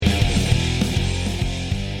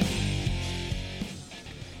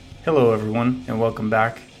Hello, everyone, and welcome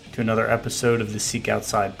back to another episode of the Seek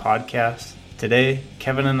Outside podcast. Today,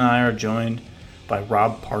 Kevin and I are joined by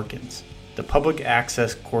Rob Parkins, the Public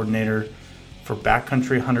Access Coordinator for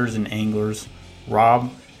Backcountry Hunters and Anglers.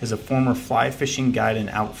 Rob is a former fly fishing guide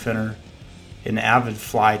and outfitter, an avid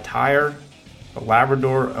fly tyer, a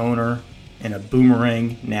Labrador owner, and a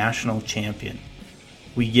boomerang national champion.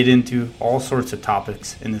 We get into all sorts of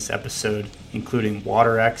topics in this episode, including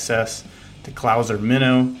water access, the Clouser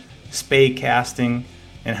minnow, spay casting,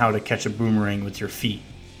 and how to catch a boomerang with your feet.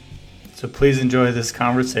 So please enjoy this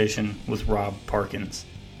conversation with Rob Parkins.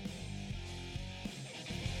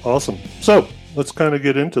 Awesome. So let's kind of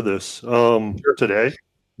get into this today.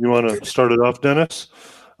 You want to start it off, Dennis?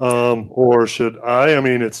 Or should I?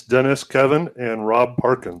 It's Dennis, Kevin, and Rob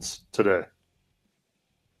Parkins today.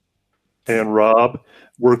 And Rob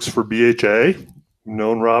works for BHA. I've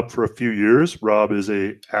known Rob for a few years. Rob is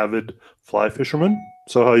an avid fly fisherman.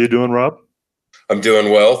 So how you doing, Rob? I'm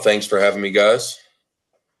doing well. Thanks for having me, guys.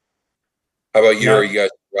 How about you? Are you guys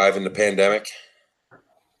surviving the pandemic?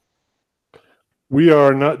 We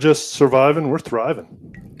are not just surviving, we're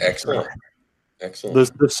thriving. Excellent.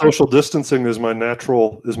 Excellent. The social distancing is my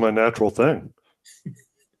natural thing.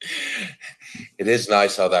 It is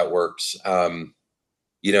nice how that works.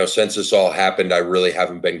 Since this all happened, I really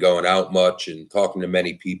haven't been going out much and talking to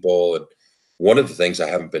many people. And one of the things I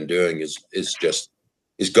haven't been doing is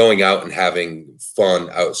going out and having fun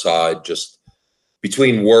outside, just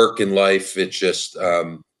between work and life. It's just,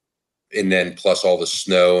 and then plus all the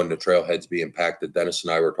snow and the trailheads being packed that Dennis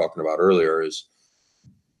and I were talking about earlier, is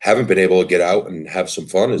haven't been able to get out and have some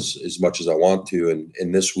fun as much as I want to.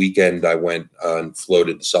 And this weekend I went and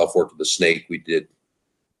floated the South Fork of the Snake. We did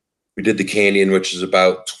the canyon, which is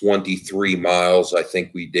about 23 miles. I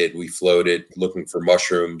think we floated looking for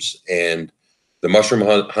mushrooms, and the mushroom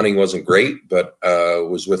hunting wasn't great, but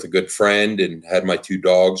was with a good friend and had my two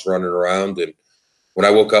dogs running around. And when I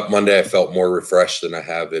woke up Monday, I felt more refreshed than I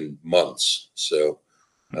have in months. So,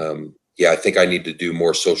 I think I need to do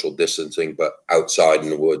more social distancing, but outside in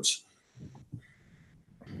the woods.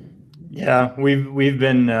 Yeah, we've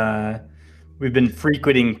been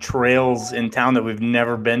frequenting trails in town that we've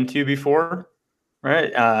never been to before,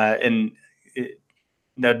 right? I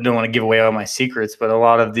don't want to give away all my secrets, but a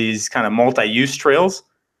lot of these kind of multi-use trails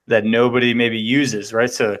that nobody maybe uses,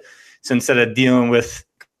 right? So instead of dealing with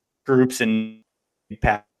groups and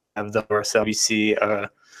have them ourselves,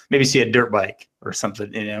 maybe see a dirt bike or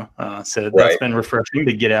something, So that's been refreshing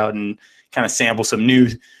to get out and kind of sample some new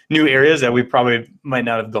areas that we probably might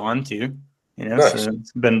not have gone to. Nice. So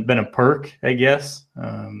it's been a perk, I guess.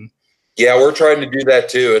 We're trying to do that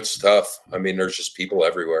too. It's tough. There's just people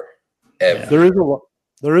everywhere.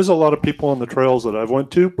 There is a lot of people on the trails that I've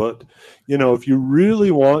went to, but if you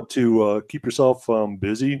really want to keep yourself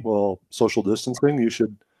busy while social distancing, you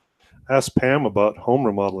should ask Pam about home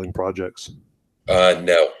remodeling projects.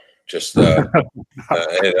 No, just I'm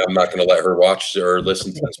not going to let her watch or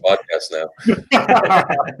listen to this podcast now.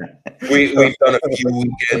 We've done a few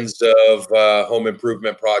weekends of home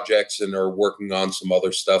improvement projects and are working on some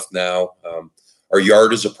other stuff now. Our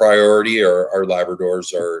yard is a priority. Our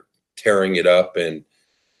Labradors are tearing it up, and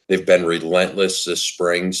they've been relentless this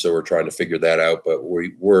spring. So we're trying to figure that out. But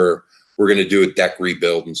we're going to do a deck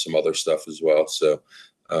rebuild and some other stuff as well. So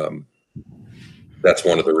that's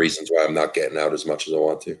one of the reasons why I'm not getting out as much as I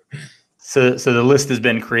want to. So the list has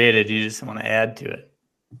been created. You just want to add to it.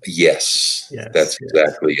 Yes, that's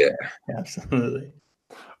exactly it. Absolutely.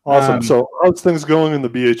 Awesome. So how's things going in the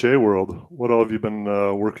BHA world? What all have you been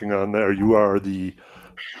working on there? You are the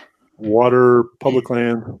water public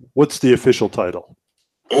land. What's the official title?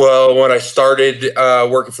 Well, when I started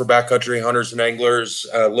working for Backcountry Hunters and Anglers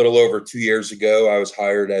a little over 2 years ago, I was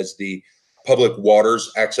hired as the Public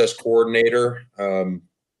Waters Access Coordinator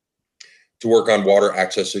to work on water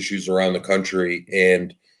access issues around the country.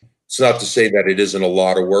 And it's not to say that it isn't a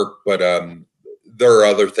lot of work, but there are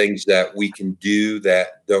other things that we can do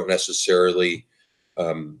that don't necessarily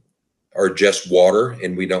are just water,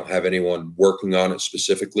 and we don't have anyone working on it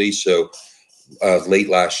specifically. So late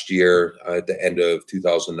last year, at the end of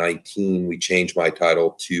 2019, we changed my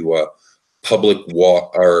title to public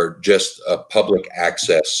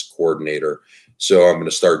access coordinator. So I'm going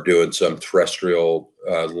to start doing some terrestrial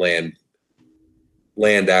land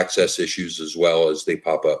access issues as well as they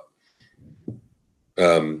pop up.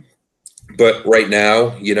 But right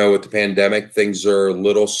now, with the pandemic, things are a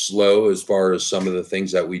little slow as far as some of the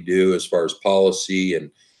things that we do as far as policy and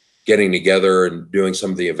getting together and doing some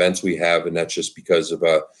of the events we have. And that's just because of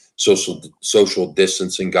social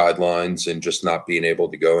distancing guidelines and just not being able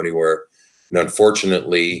to go anywhere. And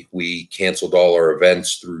unfortunately, we canceled all our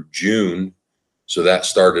events through June. So that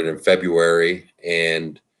started in February,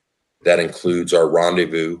 and that includes our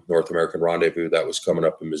rendezvous, North American Rendezvous, that was coming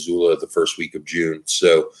up in Missoula the first week of June.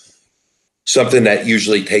 So something that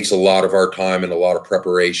usually takes a lot of our time and a lot of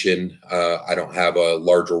preparation. I don't have a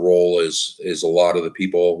larger role as a lot of the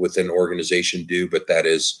people within the organization do, but that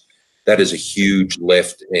is a huge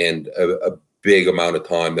lift and a big amount of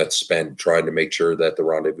time that's spent trying to make sure that the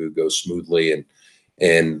rendezvous goes smoothly, and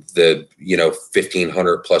the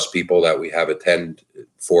 1,500 plus people that we have attend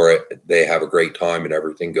for it, they have a great time and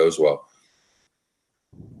everything goes well.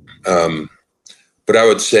 But I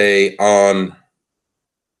would say on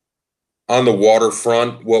the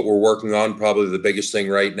waterfront, what we're working on, probably the biggest thing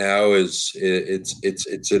right now is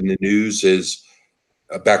it's in the news, is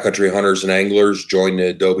backcountry hunters and anglers joined the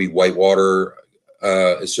Adobe Whitewater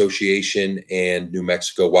Association and New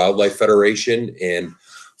Mexico Wildlife Federation and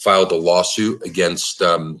filed a lawsuit against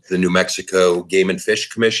the New Mexico Game and Fish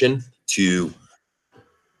Commission to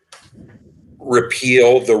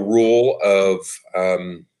repeal the rule of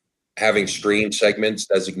having stream segments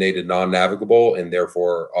designated non-navigable and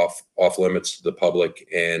therefore off limits to the public.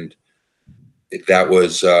 And that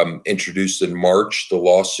was introduced in March, the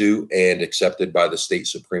lawsuit, and accepted by the state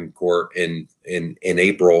Supreme Court in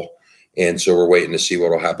April. And so we're waiting to see what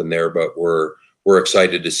will happen there, but we're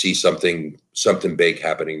excited to see something big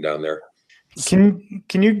happening down there. Can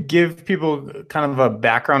you give people kind of a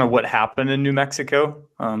background of what happened in New Mexico?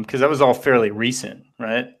 Because that was all fairly recent,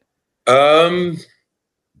 right?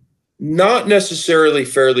 Not necessarily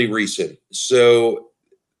fairly recent. So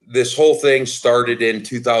this whole thing started in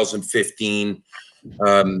 2015.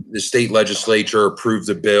 The state legislature approved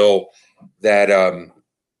a bill that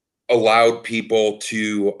allowed people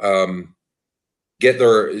to get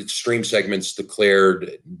their stream segments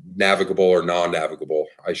declared navigable or non-navigable,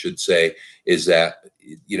 I should say, is that,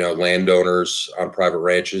 landowners on private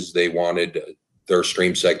ranches, they wanted their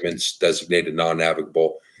stream segments designated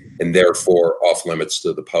non-navigable and therefore off limits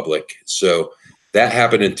to the public. So that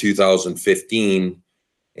happened in 2015.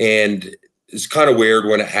 And it's kind of weird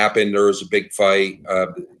when it happened. There was a big fight.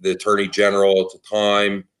 The Attorney General at the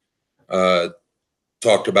time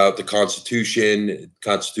talked about the Constitution,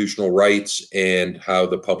 constitutional rights, and how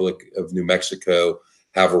the public of New Mexico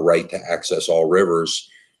have a right to access all rivers.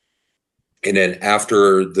 And then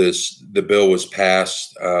after the bill was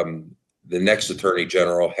passed, the next Attorney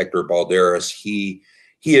General, Hector Balderas, he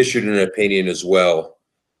issued an opinion as well.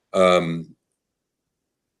 And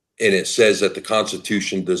it says that the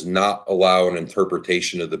Constitution does not allow an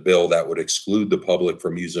interpretation of the bill that would exclude the public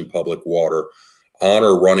from using public water on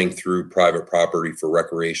or running through private property for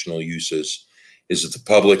recreational uses, is that the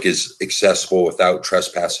public is accessible without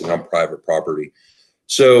trespassing on private property.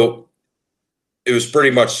 So it was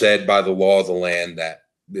pretty much said by the law of the land that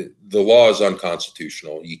the law is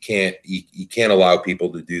unconstitutional. You can't allow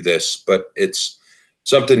people to do this, but it's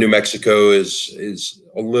something New Mexico is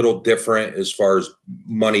a little different as far as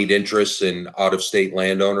moneyed interests in out-of-state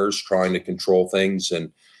landowners trying to control things.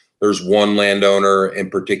 And there's one landowner in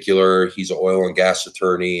particular, he's an oil and gas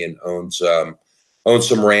attorney and owns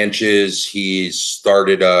some ranches. He's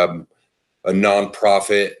started a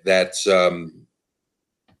nonprofit that's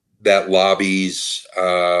that lobbies.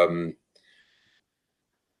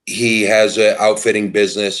 He has an outfitting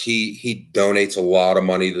business. He donates a lot of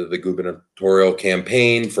money to the gubernatorial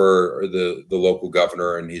campaign for the local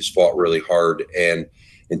governor, and he's fought really hard. And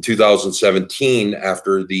in 2017,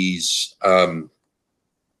 after these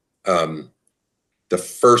the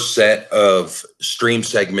first set of stream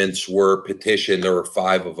segments were petitioned, there were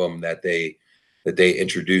 5 of them that they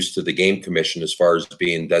introduced to the Game Commission as far as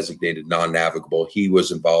being designated non-navigable. He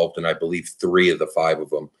was involved in, I believe, 3 of the 5 of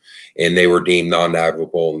them, and they were deemed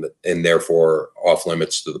non-navigable and therefore off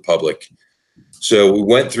limits to the public. So we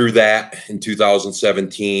went through that in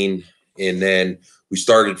 2017, and then we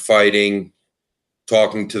started fighting,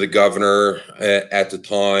 talking to the governor at the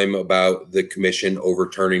time about the commission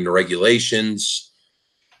overturning the regulations.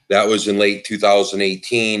 That was in late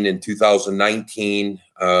 2018. In 2019,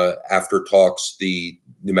 after talks, the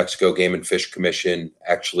New Mexico Game and Fish Commission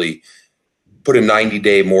actually put a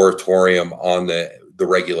 90-day moratorium on the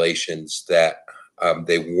regulations, that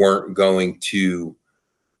they weren't going to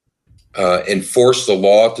enforce the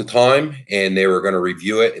law at the time, and they were going to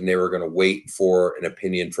review it, and they were going to wait for an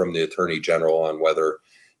opinion from the Attorney General on whether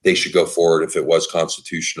they should go forward if it was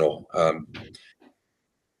constitutional.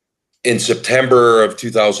 In September of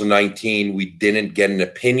 2019, we didn't get an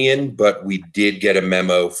opinion, but we did get a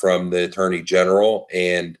memo from the Attorney General,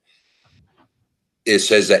 and it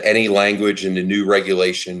says that any language in the new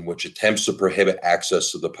regulation which attempts to prohibit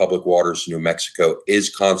access to the public waters of New Mexico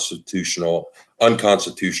is unconstitutional,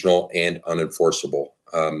 and unenforceable.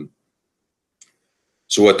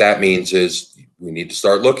 So what that means is we need to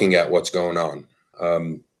start looking at what's going on.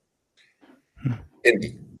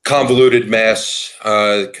 In convoluted mess,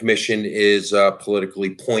 the commission is a politically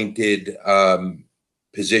appointed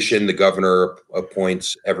position. The governor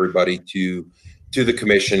appoints everybody to the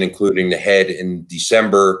commission, including the head. In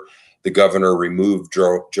December, the governor removed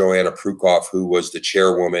Joanna Prukoff, who was the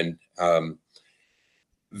chairwoman.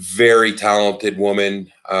 Very talented woman,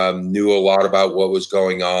 knew a lot about what was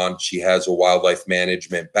going on. She has a wildlife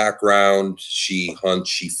management background. She hunts,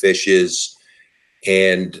 she fishes.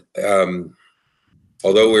 And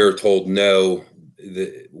although we were told no,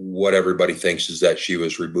 what everybody thinks is that she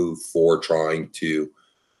was removed for trying to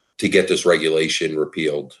get this regulation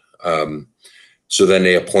repealed. So then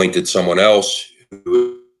they appointed someone else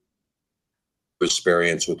who has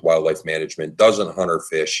experience with wildlife management, doesn't hunt or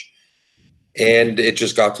fish. And it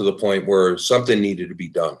just got to the point where something needed to be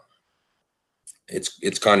done.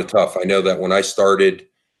 It's kind of tough. I know that when I started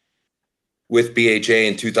with BHA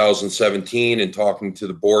in 2017 and talking to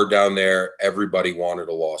the board down there, everybody wanted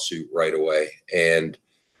a lawsuit right away. And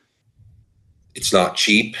it's not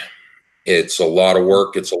cheap. It's a lot of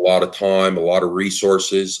work. It's a lot of time, a lot of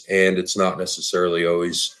resources, and it's not necessarily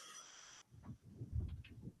always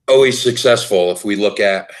successful. If we look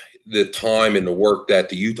at the time and the work that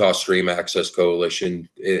the Utah Stream Access Coalition,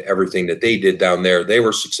 everything that they did down there, they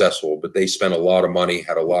were successful, but they spent a lot of money,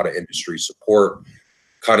 had a lot of industry support,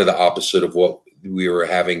 kind of the opposite of what we were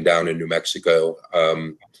having down in New Mexico.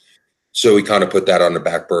 So we kind of put that on the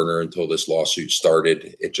back burner until this lawsuit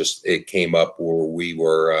started. It came up where we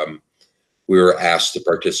were asked to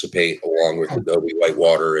participate along with Adobe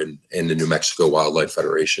Whitewater and the New Mexico Wildlife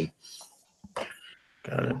Federation.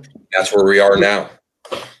 Got it. That's where we are now.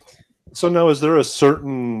 So now, is there a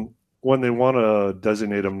certain, when they want to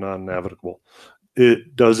designate them non-navigable, is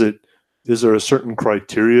there a certain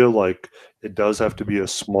criteria, like it does have to be a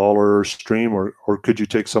smaller stream, or could you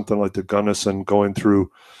take something like the Gunnison going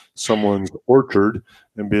through someone's orchard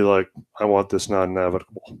and be like, I want this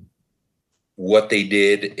non-navigable? What they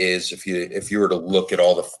did is, if you were to look at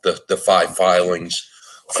all the 5 filings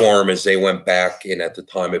for them as they went back in at the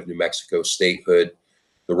time of New Mexico statehood,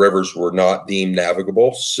 the rivers were not deemed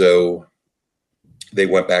navigable. So they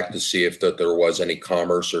went back to see if there was any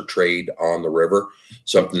commerce or trade on the river,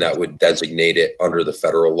 something that would designate it under the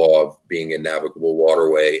federal law of being a navigable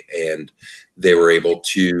waterway. And they were able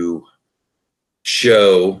to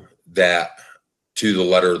show that to the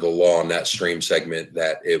letter of the law in that stream segment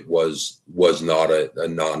that it was not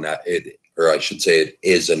or I should say it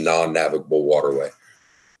is a non-navigable waterway.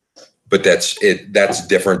 But that's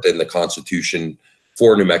different than the Constitution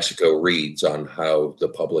for New Mexico reads on how the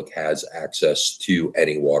public has access to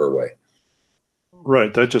any waterway.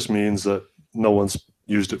 Right. That just means that no one's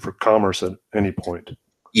used it for commerce at any point.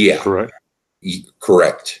 Yeah. Correct?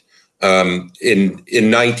 Correct. In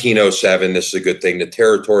 1907, this is a good thing, the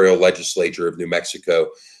territorial legislature of New Mexico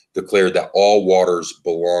declared that all waters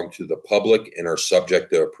belong to the public and are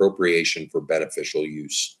subject to appropriation for beneficial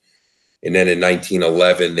use. And then in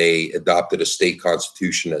 1911, they adopted a state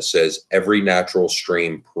constitution that says every natural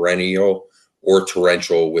stream, perennial or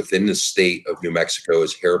torrential, within the state of New Mexico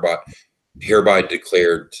is hereby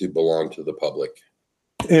declared to belong to the public.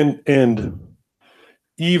 And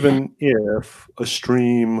even if a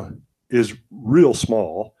stream is real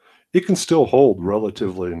small, it can still hold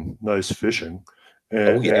relatively nice fishing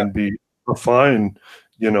and be a fine,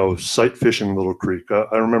 sight fishing little creek.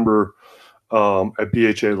 I remember at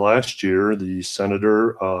BHA last year, the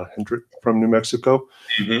senator Hendrick from New Mexico,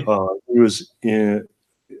 he was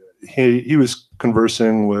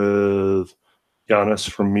conversing with Giannis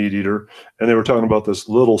from Meat Eater, and they were talking about this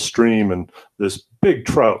little stream and this big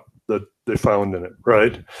trout that they found in it,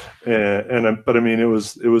 right? But I mean, it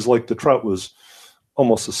was like the trout was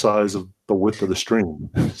almost the size of the width of the stream.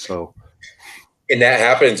 So, and that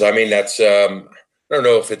happens. I mean, that's I don't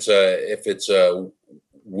know if it's a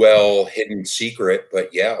well hidden secret, but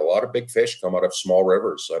yeah, a lot of big fish come out of small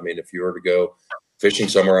rivers. I mean, if you were to go fishing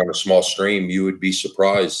somewhere on a small stream, you would be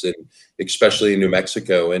surprised, and especially in New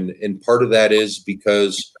Mexico. And part of that is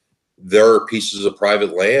because there are pieces of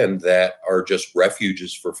private land that are just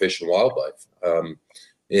refuges for fish and wildlife,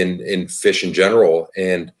 in fish in general.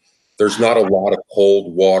 And there's not a lot of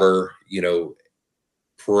cold water,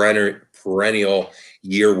 perennial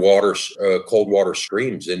year water, cold water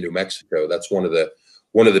streams in New Mexico. That's one of the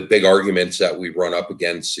big arguments that we run up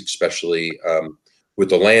against, especially with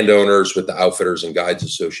the landowners, with the Outfitters and Guides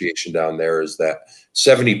Association down there, is that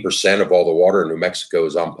 70% of all the water in New Mexico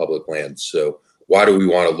is on public land. So why do we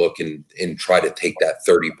want to look and try to take that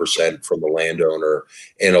 30% from the landowner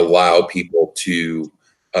and allow people to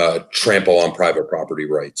trample on private property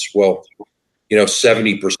rights? Well,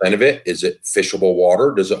 70% of it, is it fishable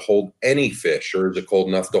water? Does it hold any fish, or is it cold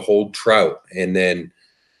enough to hold trout? And then,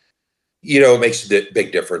 it makes a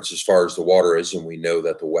big difference as far as the water is. And we know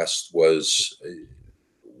that the West was,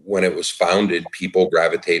 when it was founded, people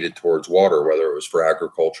gravitated towards water, whether it was for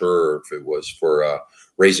agriculture or if it was for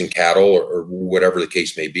raising cattle or whatever the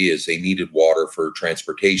case may be, is they needed water for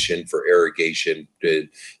transportation, for irrigation, to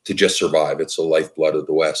just survive. It's the lifeblood of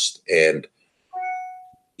the West. And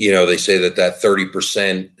they say that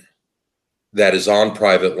 30% that is on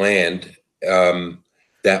private land,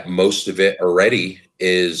 that most of it already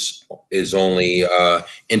is only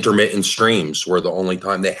intermittent streams, where the only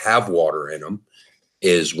time they have water in them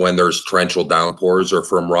is when there's torrential downpours or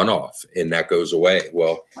from runoff, and that goes away.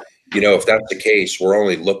 Well, if that's the case, we're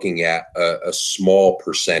only looking at a small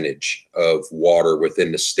percentage of water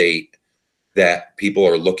within the state that people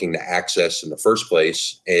are looking to access in the first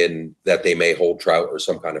place, and that they may hold trout or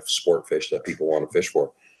some kind of sport fish that people want to fish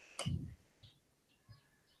for.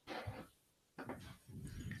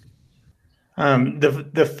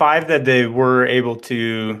 The 5 that they were able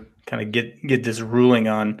to kind of get this ruling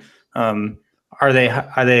on, are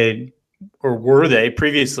they or were they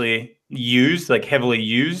previously used, like heavily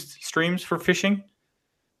used streams for fishing?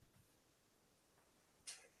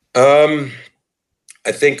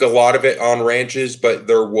 I think a lot of it on ranches, but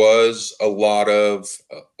there was a lot of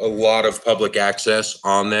public access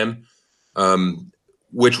on them.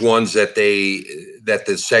 Which ones that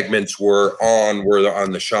the segments were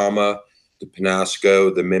on the Shama, the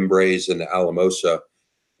Penasco, the Mimbres, and the Alamosa.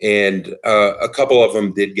 And a couple of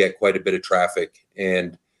them did get quite a bit of traffic.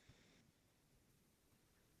 And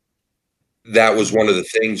that was one of the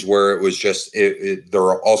things where it was just,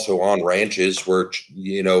 they're also on ranches where,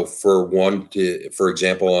 for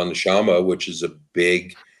example, on the Shama, which is a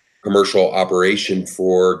big commercial operation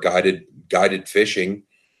for guided fishing,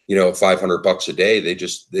 at $500 a day,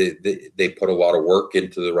 they put a lot of work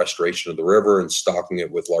into the restoration of the river and stocking it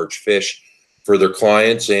with large fish for their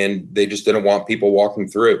clients, and they just didn't want people walking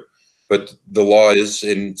through. But the law is,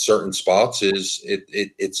 in certain spots,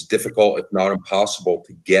 it's difficult, if not impossible,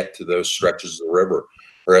 to get to those stretches of the river,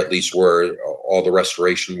 or at least where all the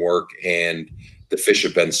restoration work and the fish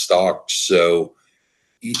have been stocked. So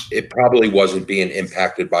it probably wasn't being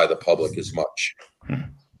impacted by the public as much.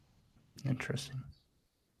 Interesting.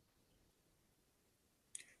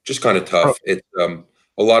 Just kind of tough. It's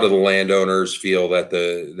a lot of the landowners feel that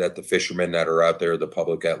the fishermen that are out there, the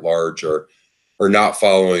public at large, are not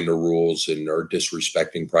following the rules and are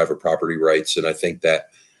disrespecting private property rights. And I think that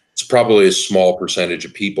it's probably a small percentage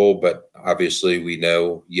of people, but obviously we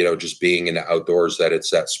know, just being in the outdoors, that it's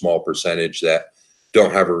that small percentage that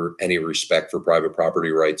don't have any respect for private property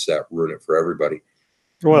rights that ruin it for everybody.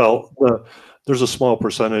 Well, there's a small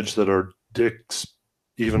percentage that are dicks,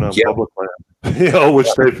 even on public land, which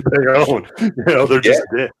they own. They're just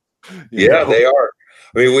dicks. Yeah, they are.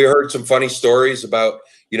 I mean, we heard some funny stories about,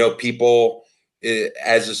 people,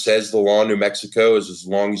 as it says, the law in New Mexico is as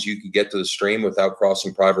long as you could get to the stream without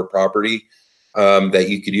crossing private property, that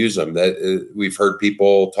you could use them. That we've heard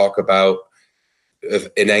people talk about, if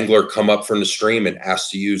an angler come up from the stream and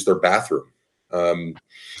ask to use their bathroom, or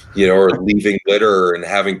leaving litter and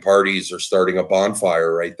having parties or starting a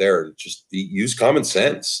bonfire right there. Just use common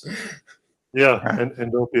sense. Yeah,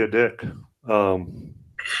 and don't be a dick.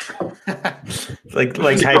 like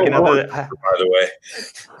hiking up. By the way,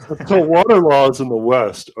 so water laws in the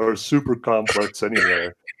West are super complex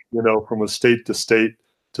anyway. From a state to state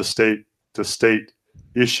to state to state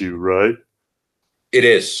issue, right? It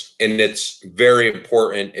is, and it's very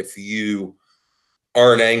important if you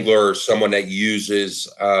are an angler or someone that uses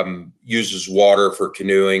water for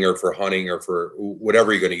canoeing or for hunting or for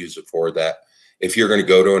whatever you're going to use it for, that if you're going to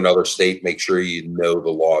go to another state, make sure you know the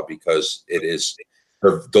law, because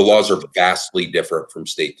the laws are vastly different from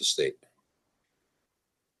state to state.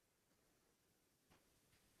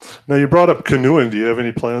 Now, you brought up canoeing. Do you have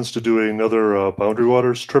any plans to do another Boundary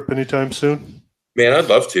Waters trip anytime soon? Man, I'd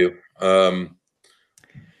love to.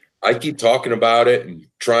 I keep talking about it and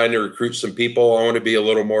trying to recruit some people. I want to be a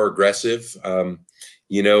little more aggressive. When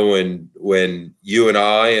you and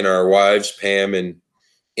I and our wives, Pam and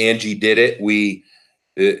Angie, did it,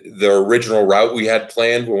 the original route we had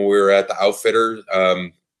planned when we were at the Outfitter,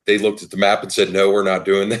 they looked at the map and said, no, we're not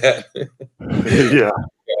doing that. Yeah.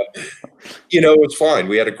 It's fine.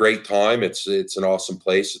 We had a great time. It's an awesome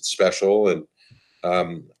place. It's special. And,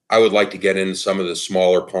 I would like to get into some of the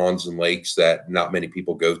smaller ponds and lakes that not many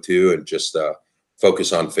people go to, and just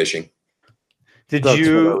focus on fishing. Did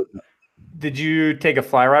you take a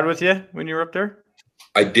fly rod with you when you were up there?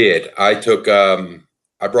 I did. I took.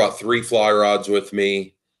 I brought 3 fly rods with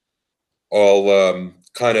me, all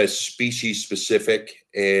kind of species specific,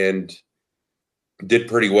 and did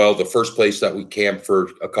pretty well. The first place that we camped for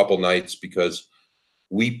a couple nights, because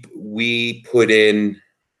we put in,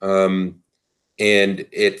 and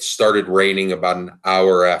it started raining about an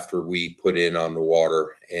hour after we put in on the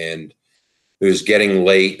water, and it was getting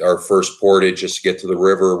late. Our first portage just to get to the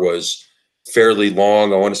river was fairly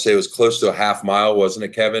long. I want to say it was close to a half mile, wasn't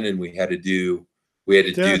it, Kevin? And we had to do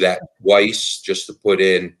that twice just to put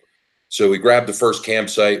in. So we grabbed the first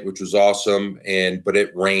campsite, which was awesome, but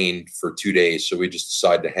it rained for 2 days. So we just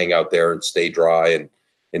decided to hang out there and stay dry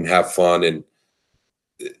and have fun. And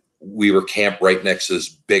we were camped right next to this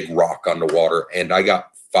big rock on the water, and I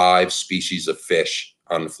got 5 species of fish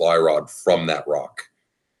on the fly rod from that rock.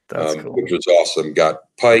 That's cool. Which was awesome. Got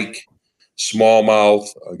pike, smallmouth,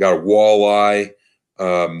 I got a walleye,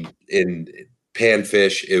 and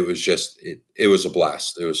panfish. It was just, it was a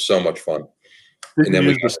blast. It was so much fun. Did you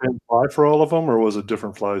use the same fly for all of them, or was it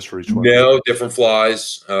different flies for each one? No, different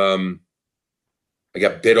flies. I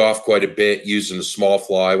got bit off quite a bit using the small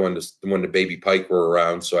fly when the baby pike were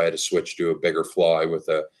around, so I had to switch to a bigger fly with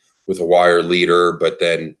a wire leader. But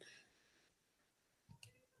then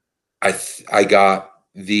I got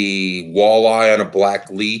the walleye on a black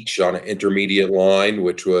leech on an intermediate line,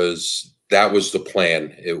 that was the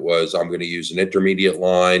plan. It was, I'm going to use an intermediate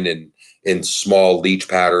line and in small leech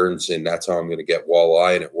patterns, and that's how I'm going to get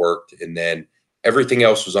walleye, and it worked. And then everything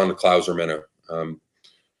else was on the Clouser minnow,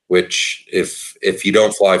 which if you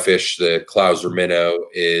don't fly fish, the Clouser minnow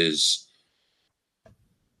is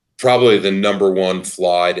probably the #1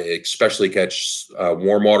 fly to especially catch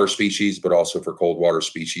warm water species, but also for cold water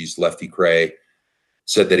species. Lefty Cray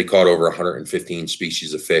said that he caught over 115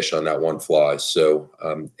 species of fish on that one fly. So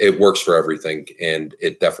it works for everything, and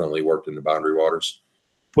it definitely worked in the boundary waters.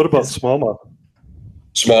 What about smallmouth?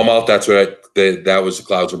 Smallmouth, that's that was the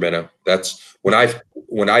Clouser minnow. That's when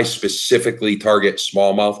I specifically target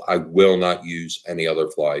smallmouth, I will not use any other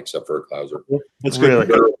fly except for a Clouser. That's good.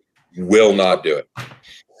 Really? Will not do it.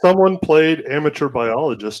 Someone played amateur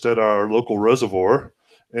biologist at our local reservoir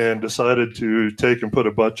and decided to take and put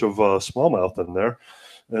a bunch of smallmouth in there.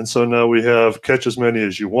 And so now we have catch as many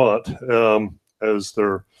as you want, as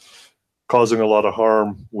they're causing a lot of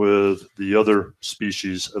harm with the other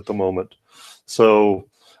species at the moment. So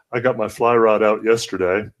I got my fly rod out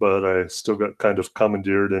yesterday, but I still got kind of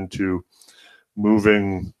commandeered into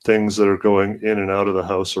moving things that are going in and out of the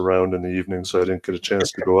house around in the evening, so I didn't get a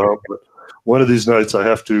chance to go out. But one of these nights I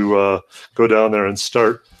have to go down there and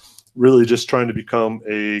start really just trying to become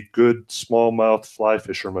a good smallmouth fly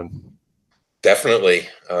fisherman. Definitely.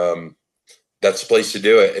 That's the place to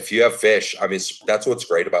do it. If you have fish, I mean, that's what's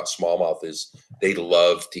great about smallmouth is they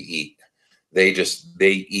love to eat. They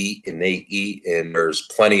eat and they eat, and there's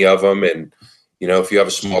plenty of them. And, you know, if you have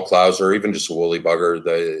a small Clouser or even just a woolly bugger,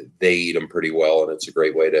 they eat them pretty well. And it's a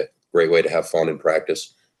great way to have fun and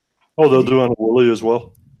practice. Oh, they'll do on a woolly as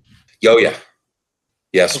well? Oh, yeah.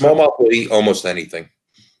 Yeah, smallmouth will eat almost anything.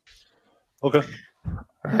 Okay.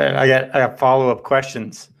 All right, I got follow-up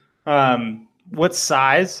questions. What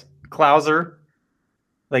size Clouser?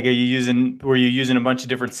 Like, were you using a bunch of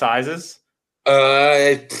different sizes?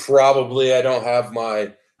 I don't have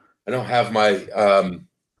my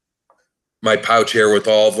my pouch here with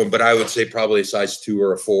all of them, but I would say probably a size 2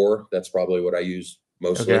 or a 4. That's probably what I use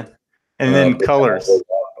mostly. Okay. And then colors.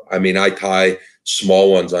 I mean, I tie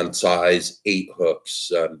small ones on size 8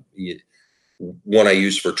 hooks. One I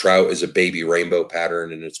use for trout is a baby rainbow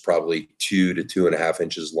pattern, and it's probably 2 to 2.5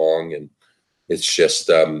 inches long, and it's just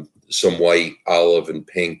some white, olive, and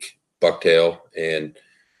pink bucktail, and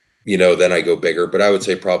you know, then I go bigger. But I would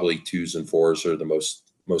say probably 2s and 4s are the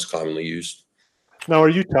most commonly used. Now, are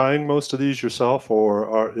you tying most of these yourself,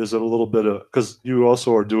 or is it a little bit of, because you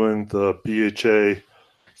also are doing the BHA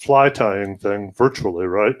fly tying thing virtually,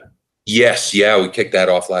 right? Yes, yeah, we kicked that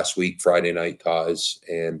off last week, Friday night ties,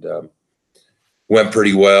 and went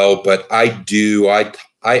pretty well. But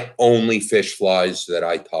I only fish flies that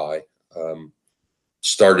I tie.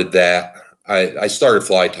 Started that. I started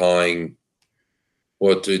fly tying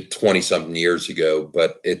 20-something years ago,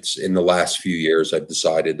 but it's in the last few years I've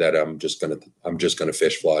decided that I'm just gonna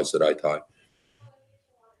fish flies that I tie.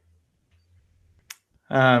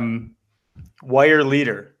 Wire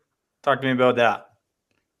leader. Talk to me about that.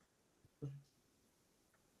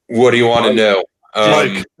 What do you want to know?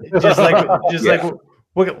 Just like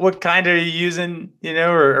What kind are you using,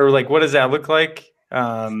 or like, what does that look like? So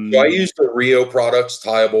I use the Rio Products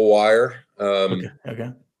tieable wire.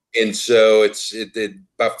 Okay. And so it's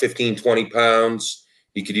about 15, 20 pounds.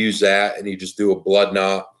 You could use that, and you just do a blood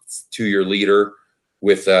knot to your leader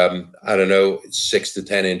with, I don't know, 6 to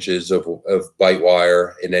 10 inches of bite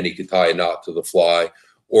wire. And then you can tie a knot to the fly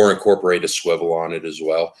or incorporate a swivel on it as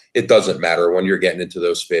well. It doesn't matter when you're getting into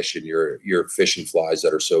those fish and you're fishing flies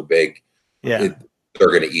that are so big. Yeah. They're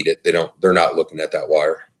going to eat it. They're not looking at that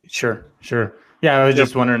wire. Sure. Yeah, I was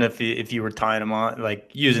just wondering if you were tying them on, like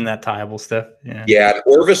using that tieable stuff. Yeah.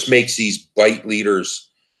 Orvis makes these bite leaders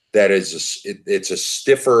that is it's a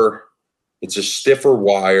stiffer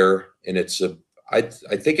wire, and I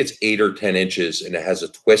think it's 8 or 10 inches, and it has a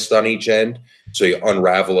twist on each end. So you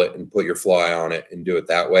unravel it and put your fly on it and do it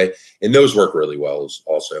that way. And those work really well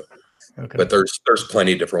also. Okay. But there's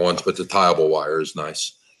plenty of different ones, but the tieable wire is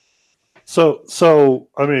nice. So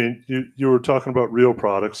I mean, you were talking about Rio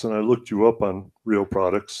Products, and I looked you up on Rio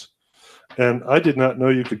Products, and I did not know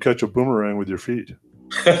you could catch a boomerang with your feet.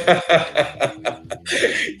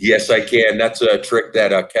 Yes, I can. That's a trick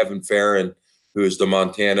that Kevin Farron, who is the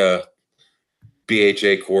Montana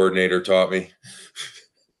BHA coordinator, taught me.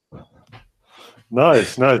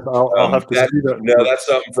 Nice. I'll have to see that. No, that's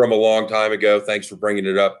something from a long time ago. Thanks for bringing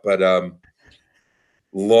it up. But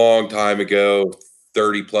long time ago,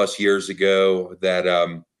 30 plus years ago, that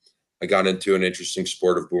I got into an interesting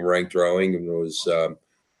sport of boomerang throwing, and was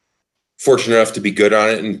fortunate enough to be good on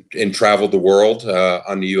it, and traveled the world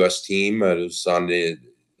on the U.S. team. I was on the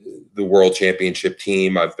world championship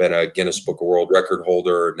team. I've been a Guinness Book of World Record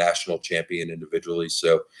holder, national champion individually.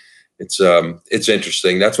 So it's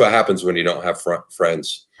interesting. That's what happens when you don't have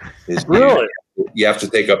friends. Really? You have to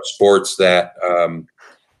take up sports that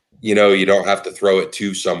you don't have to throw it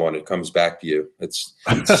to someone. It comes back to you. It's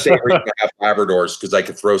the same reason I have Labradors, because I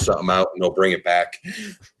could throw something out and they'll bring it back.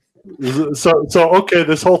 So okay,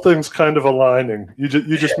 this whole thing's kind of aligning. You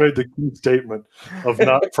just made the key statement of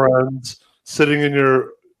not friends, sitting in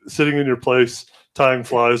your place, tying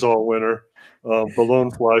flies all winter,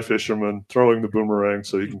 balloon fly fisherman, throwing the boomerang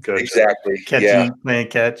so you can catch exactly it. Catching, playing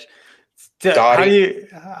catch. Dottie,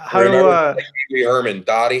 how Pee-wee Herman,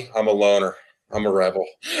 Dottie, I'm a loner. I'm a rebel.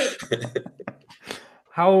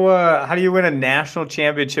 How do you win a national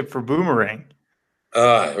championship for boomerang?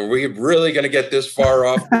 Are we really going to get this far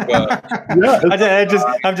off?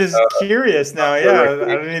 Yeah, I'm just curious now. Yeah,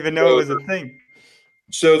 I didn't even know it was a thing.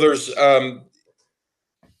 So there's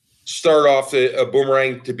start off a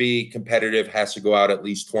boomerang to be competitive has to go out at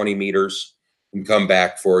least 20 meters and come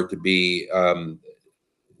back for it to be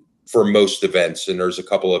for most events. And there's a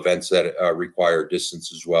couple events that require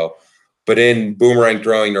distance as well. But in boomerang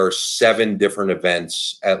throwing, there are 7 different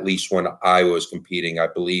events, at least when I was competing. I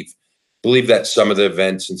believe that some of the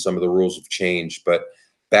events and some of the rules have changed, but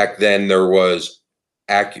back then there was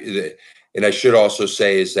and I should also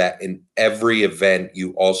say is that in every event,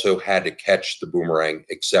 you also had to catch the boomerang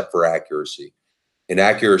except for accuracy. In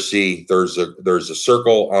accuracy, there's a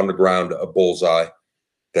circle on the ground, a bullseye,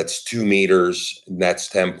 that's 2 meters, and that's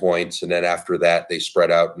 10 points. And then after that, they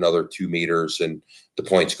spread out another 2 meters, and the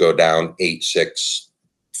points go down 8, 6,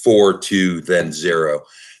 4, 2, then 0.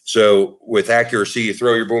 So with accuracy, you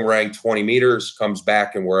throw your boomerang 20 meters, comes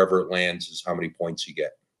back, and wherever it lands is how many points you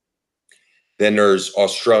get. Then there's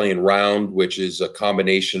Australian round, which is a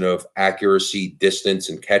combination of accuracy, distance,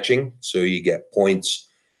 and catching. So you get points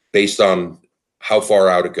based on how far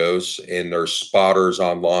out it goes. And there's spotters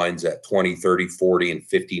on lines at 20, 30, 40, and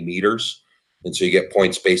 50 meters. And so you get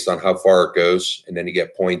points based on how far it goes. And then you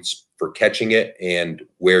get points for catching it and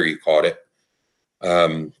where you caught it.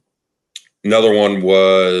 Another one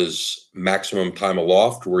was maximum time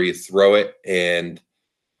aloft, where you throw it. And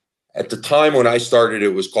at the time when I started, it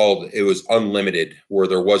was unlimited, where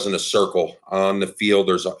there wasn't a circle on the field.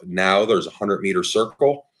 There's a 100-meter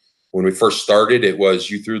circle. When we first started, it was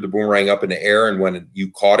you threw the boomerang up in the air, and when you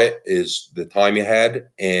caught it is the time you had.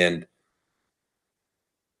 And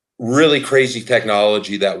really crazy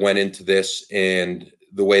technology that went into this, and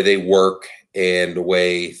the way they work, and the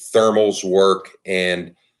way thermals work.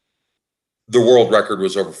 And the world record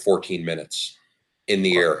was over 14 minutes in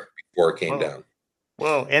the air before it came down.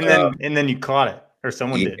 Whoa! And then you caught it, or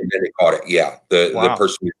someone did. And then they caught it. Yeah, the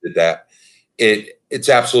person who did that. It's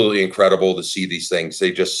absolutely incredible to see these things.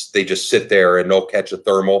 They just sit there, and they'll catch a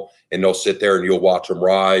thermal, and they'll sit there, and you'll watch them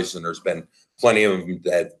rise. And there's been plenty of them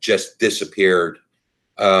that just disappeared.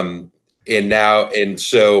 And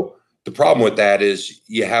so the problem with that is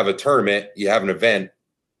you have a tournament, you have an event.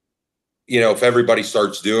 If everybody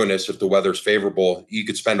starts doing this, if the weather's favorable, you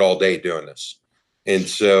could spend all day doing this. And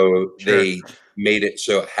so they made it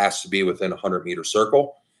so it has to be within a 100-meter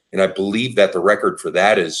circle. And I believe that the record for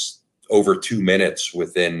that is over 2 minutes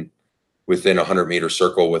within a 100-meter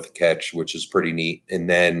circle with a catch, which is pretty neat. And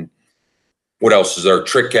then what else is there?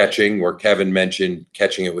 Trick catching, where Kevin mentioned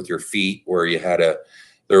catching it with your feet, where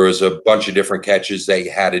there was a bunch of different catches that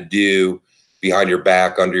you had to do behind your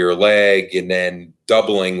back, under your leg, and then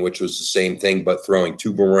doubling, which was the same thing, but throwing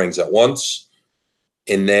 2 boomerangs at once.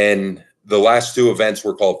 And then the last 2 events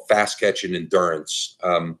were called fast catch and endurance.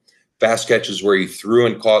 Fast catch is where you threw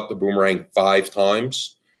and caught the boomerang 5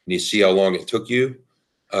 times, and you see how long it took you.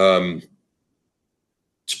 It's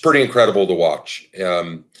pretty incredible to watch.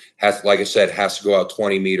 Like I said, has to go out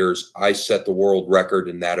 20 meters. I set the world record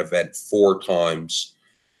in that event 4 times.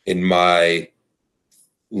 In my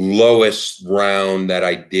lowest round that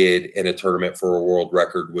I did in a tournament for a world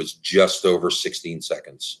record was just over 16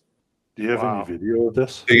 seconds. Do you have any video of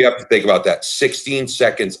this? So you have to think about that. 16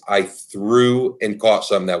 seconds, I threw and caught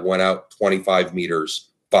something that went out 25 meters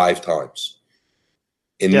 5 times.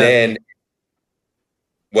 And then,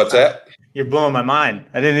 what's that? You're blowing my mind.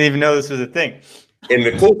 I didn't even know this was a thing. And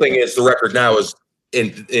the cool thing is the record now is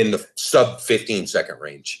in the sub 15-second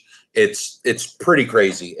range. It's pretty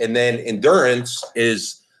crazy. And then endurance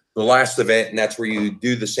is the last event, and that's where you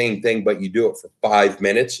do the same thing, but you do it for 5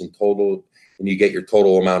 minutes in total, and you get your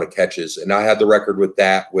total amount of catches. And I had the record with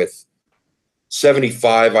that with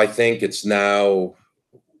 75, I think it's now,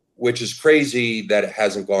 which is crazy that it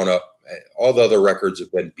hasn't gone up. All the other records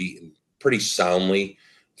have been beaten pretty soundly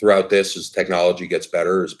throughout this as technology gets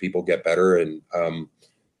better, as people get better. And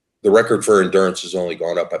the record for endurance has only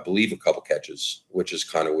gone up, I believe, a couple catches, which is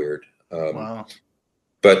kind of weird. Wow.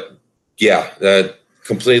 But yeah, that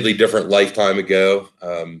completely different lifetime ago.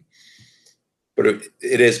 But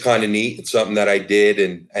it is kind of neat. It's something that I did,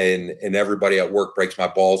 and everybody at work breaks my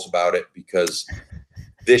balls about it, because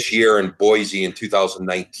this year in Boise in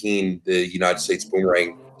 2019, the United States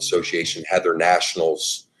Boomerang Association had their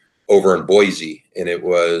nationals over in Boise, and it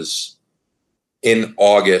was in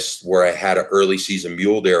August, where I had an early season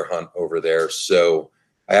mule deer hunt over there. So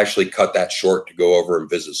I actually cut that short to go over and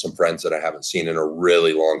visit some friends that I haven't seen in a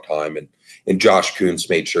really long time. And Josh Coons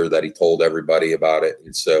made sure that he told everybody about it.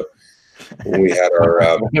 And so when we had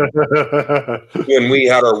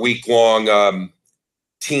our week-long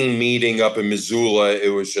team meeting up in Missoula, it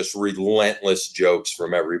was just relentless jokes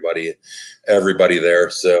from everybody there.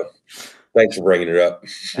 So thanks for bringing it up.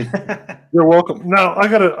 You're welcome. Now I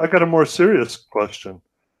got a more serious question.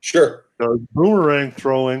 Sure. Does boomerang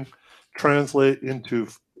throwing translate into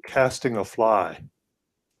casting a fly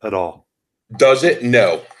at all? Does it?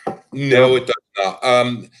 No, it does not.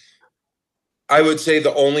 I would say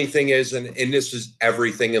the only thing is, and this is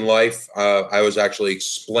everything in life. I was actually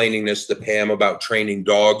explaining this to Pam about training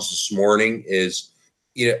dogs this morning. Is,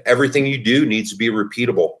 everything you do needs to be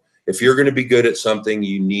repeatable. If you're going to be good at something,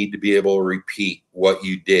 you need to be able to repeat what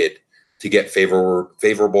you did to get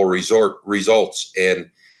favorable results. And,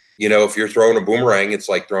 if you're throwing a boomerang, it's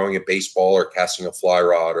like throwing a baseball or casting a fly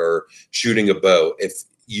rod or shooting a bow. If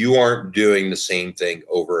you aren't doing the same thing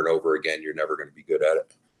over and over again, you're never going to be good at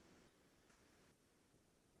it.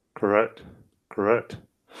 Correct.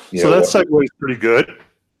 So that segue is pretty good.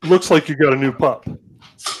 Looks like you got a new pup.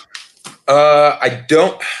 I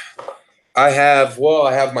don't. I have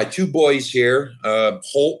my 2 boys here,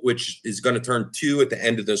 Holt, which is going to turn 2 at the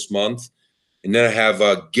end of this month. And then I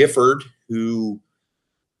have Gifford, who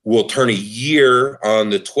will turn a year on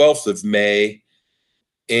the 12th of May.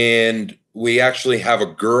 And we actually have a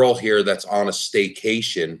girl here that's on a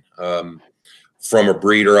staycation from a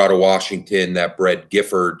breeder out of Washington that bred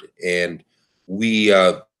Gifford. And we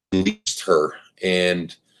leased her.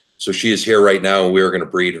 And so she is here right now, and we're going to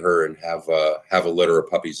breed her and have a litter of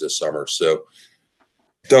puppies this summer. So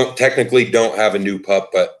don't have a new pup,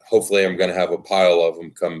 but hopefully I'm going to have a pile of them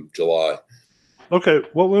come July. Okay.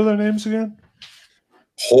 What were their names again?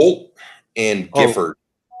 Holt and Gifford.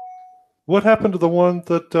 What happened to the one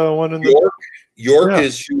that went in York? York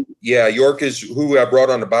is who I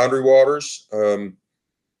brought on the Boundary Waters.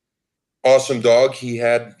 Awesome dog. He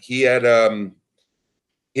had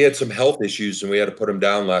some health issues, and we had to put him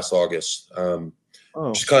down last August.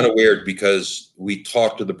 Which is kind of weird, because we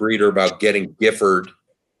talked to the breeder about getting Gifford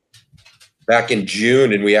back in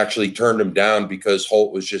June, and we actually turned him down because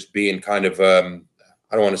Holt was just being kind of,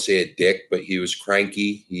 I don't want to say a dick, but he was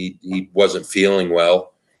cranky. He wasn't feeling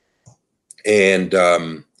well. And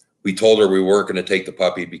we told her we weren't going to take the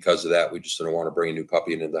puppy because of that. We just didn't want to bring a new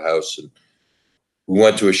puppy into the house. And we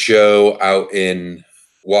went to a show out in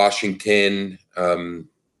Washington,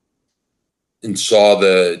 and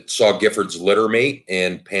saw Gifford's litter mate,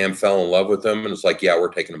 and Pam fell in love with him, and it's like, yeah,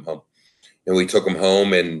 we're taking him home. we took him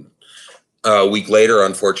home. And a week later,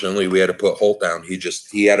 unfortunately, we had to put Holt down.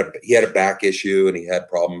 He had a back issue, and he had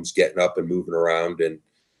problems getting up and moving around. And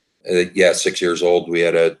 6 years old, we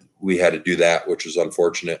had to do that, which was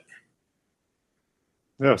unfortunate.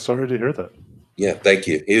 Yeah, sorry to hear that. Yeah, thank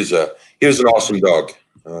you. He was an awesome dog,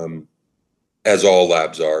 as all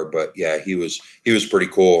labs are. But yeah, he was pretty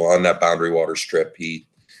cool on that Boundary Waters trip. He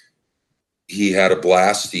had a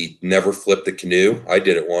blast. He never flipped a canoe. I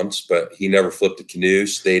did it once, but he never flipped a canoe.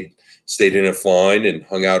 Stayed in a flying and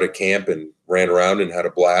hung out at camp and ran around and had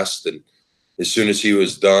a blast. And as soon as he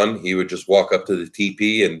was done, he would just walk up to the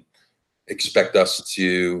teepee and expect us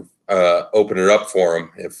to open it up for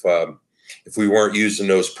him. If we weren't using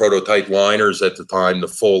those prototype liners at the time, the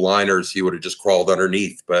full liners, he would have just crawled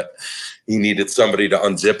underneath. But he needed somebody to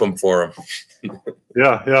unzip them for him.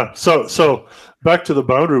 Yeah. So back to the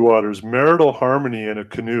Boundary Waters, marital harmony in a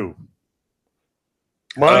canoe.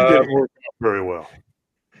 Mine didn't work out very well.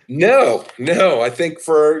 No. I think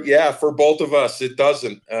for both of us, it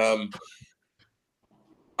doesn't. On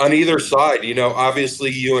either side, obviously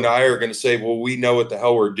you and I are going to say, well, we know what the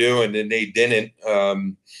hell we're doing, and they didn't.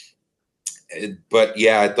 But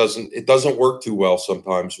yeah, it doesn't work too well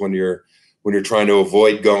sometimes when you're trying to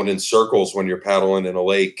avoid going in circles when you're paddling in a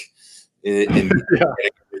lake and getting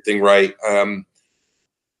everything right.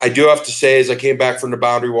 I do have to say, as I came back from the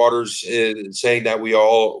Boundary Waters, saying that we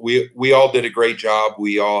all did a great job.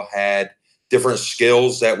 We all had different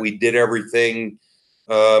skills that we did everything,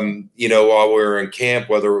 while we were in camp,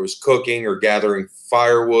 whether it was cooking or gathering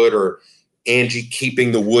firewood or Angie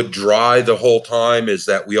keeping the wood dry the whole time, is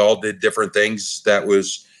that we all did different things. That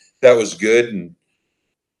was good, and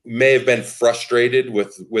may have been frustrated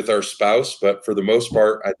with our spouse, but for the most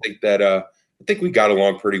part, I think we got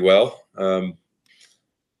along pretty well.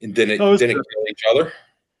 And didn't kill each other.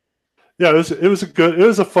 Yeah, it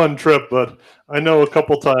was a fun trip, but I know a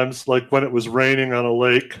couple times, like when it was raining on a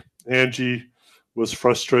lake, Angie was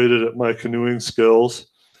frustrated at my canoeing skills.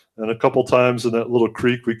 And a couple times in that little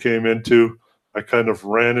creek we came into, I kind of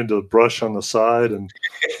ran into the brush on the side, and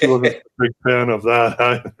she wasn't a big fan of that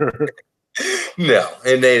either. No,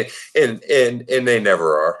 and they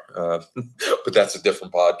never are. But that's a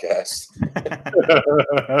different podcast.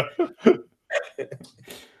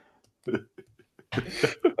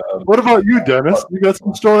 What about you, Dennis? You got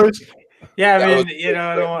some stories? Yeah, I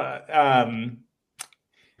mean,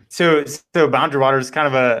 So Boundary Waters is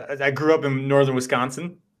kind of I grew up in northern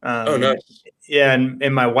Wisconsin. Oh, nice. Yeah,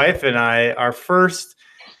 and my wife and I,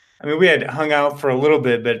 we had hung out for a little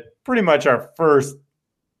bit, but pretty much our first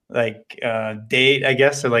date, I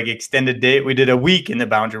guess, or like extended date, we did a week in the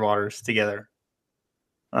Boundary Waters together.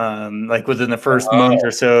 Within the first month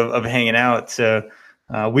or so of hanging out. So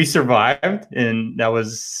we survived, and that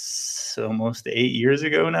was almost 8 years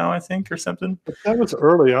ago now, I think, or something. But that was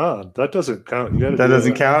early on. That doesn't count. That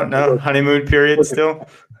doesn't count? No? Honeymoon period still?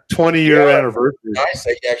 20-year anniversary. Nice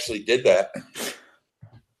that you actually did that.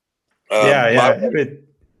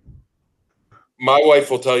 My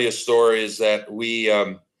wife will tell you a story, is that we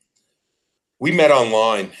met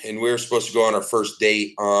online, and we were supposed to go on our first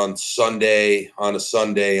date on a Sunday,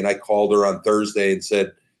 and I called her on Thursday and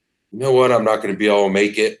said, you know what, I'm not going to be able to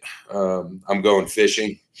make it. I'm going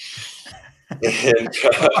fishing. And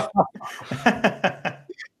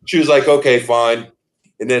she was like, okay, fine.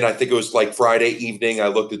 And then I think it was like Friday evening, I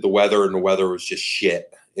looked at the weather, and the weather was just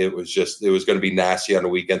shit. It was going to be nasty on the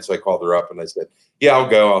weekend. So I called her up and I said, yeah, I'll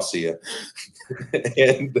go. I'll see you.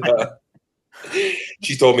 And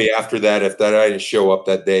she told me after that, if I didn't show up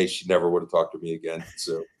that day, she never would have talked to me again.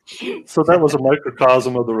 So that was a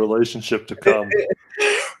microcosm of the relationship to come.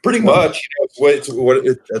 Pretty much,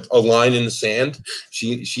 a line in the sand.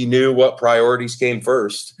 She knew what priorities came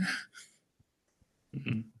first.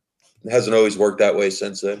 Mm-hmm. It hasn't always worked that way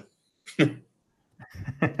since then. The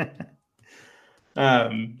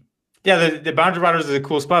Boundary Waters is a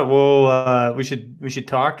cool spot. We should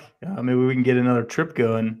talk. Maybe we can get another trip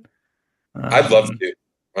going. I'd love to.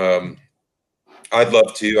 I'd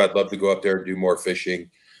love to go up there and do more fishing,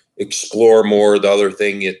 explore more. The other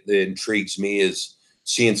thing that intrigues me is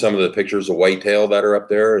seeing some of the pictures of whitetail that are up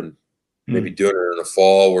there, and maybe doing it in the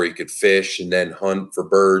fall where you could fish and then hunt for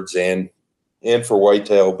birds and for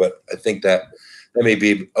whitetail. But I think that may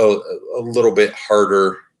be a little bit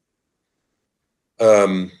harder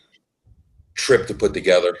trip to put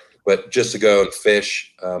together. But just to go and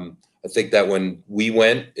fish, I think that when we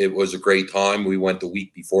went, it was a great time. We went the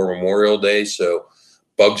week before Memorial Day, so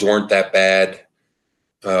bugs weren't that bad.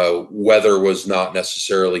 Weather was not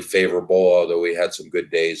necessarily favorable, although we had some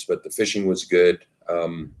good days, but the fishing was good.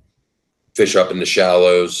 Fish up in the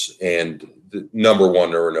shallows, and number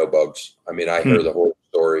one, there were no bugs. I mean, I hear the horror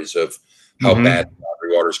stories of how bad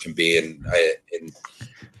boundary waters can be, and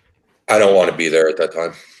I don't want to be there at that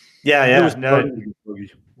time. Yeah, It yeah. was No, starting to get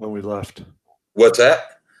buggy when we left. What's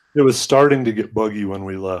that? It was starting to get buggy when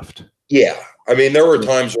we left. Yeah. I mean, there were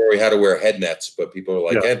times where we had to wear head nets, but people were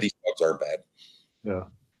like, Yeah. these bugs aren't bad. Yeah.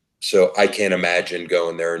 So I can't imagine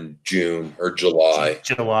going there in June or July.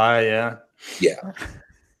 July, yeah. Yeah.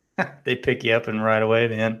 They pick you up and right away,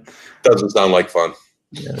 man. Doesn't sound like fun.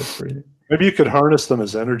 Yeah, that's pretty. Maybe you could harness them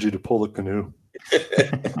as energy to pull the canoe.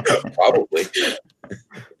 Probably.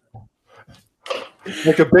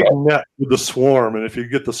 Like a big net with the swarm, and if you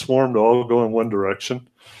get the swarm to all go in one direction.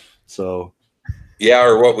 So Yeah,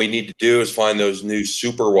 or what we need to do is find those new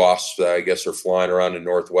super wasps that I guess are flying around the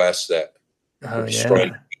Northwest that Oh, are yeah.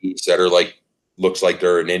 destroying bees that are looks like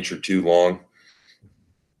they're an inch or two long.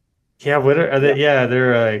 Yeah, what are they? Yeah,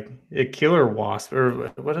 they're a killer wasp,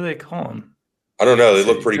 or what do they call them? I don't know. They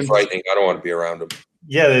look pretty frightening. I don't want to be around them.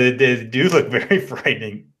 Yeah, they do look very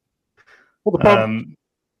frightening. well, the problem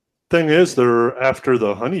thing is they're after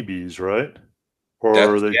the honeybees, right? Or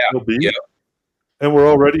are they still bees? Yeah. And we're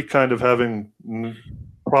already kind of having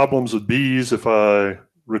problems with bees, if I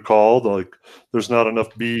recall. Like there's not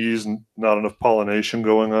enough bees and not enough pollination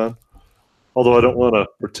going on. Although I don't want to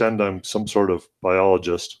pretend I'm some sort of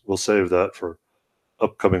biologist. We'll save that for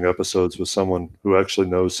upcoming episodes with someone who actually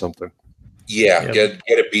knows something. Yeah, get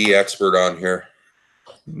a bee expert on here.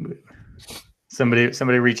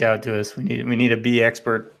 Somebody reach out to us. We need a bee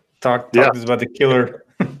expert. Talk to us about the killer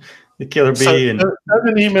the killer bee. Send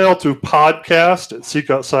an email to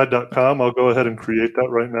podcast@seekoutside.com. I'll go ahead and create that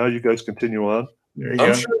right now. You guys continue on. There you I'm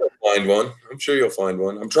go. sure you'll find one. I'm sure you'll find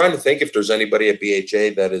one. I'm trying to think if there's anybody at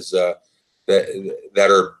BHA that is that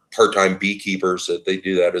are part-time beekeepers that they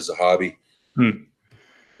do that as a hobby. I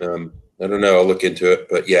don't know. I'll look into it.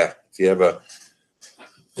 But yeah, if you have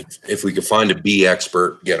if we could find a bee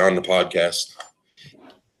expert, get on the podcast.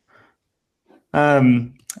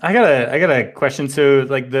 I got a question. So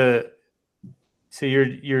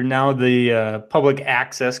you're now the public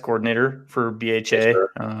access coordinator for BHA.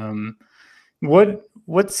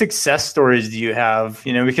 What success stories do you have?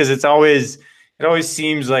 Because it always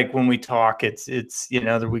seems like when we talk, it's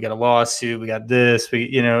that we got a lawsuit, we got this,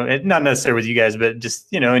 not necessarily with you guys, but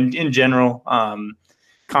just in general,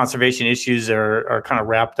 conservation issues are kind of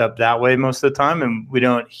wrapped up that way most of the time, and we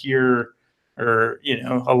don't hear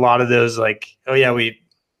a lot of those like, oh yeah, we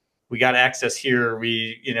got access here,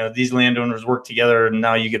 these landowners work together, and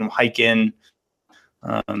now you get them hike in.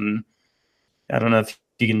 I don't know if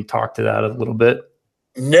you can talk to that a little bit.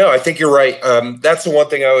 No, I think you're right. That's the one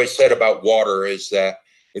thing I always said about water is that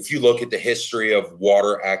if you look at the history of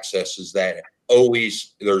water access, is that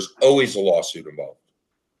there's always a lawsuit involved.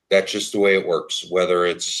 That's just the way it works. Whether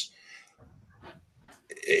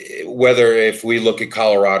if we look at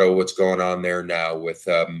Colorado, what's going on there now with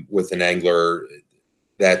an angler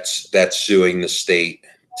that's suing the state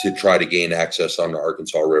to try to gain access on the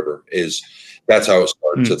Arkansas River, that's how it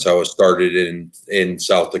starts. That's how it started in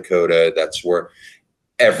South Dakota. That's where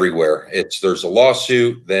everywhere there's a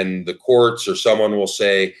lawsuit, then the courts or someone will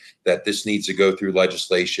say that this needs to go through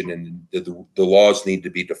legislation and the laws need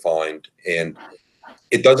to be defined. And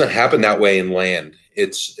it doesn't happen that way in land.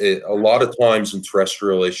 A lot of times in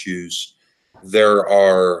terrestrial issues,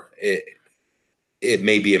 it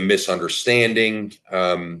may be a misunderstanding.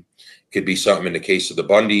 Could be something in the case of the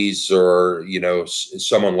Bundys or,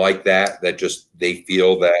 someone like that just, they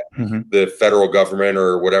feel that the federal government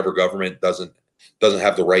or whatever government doesn't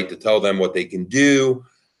have the right to tell them what they can do,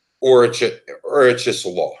 or it's just a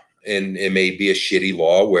law. And it may be a shitty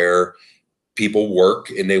law where people work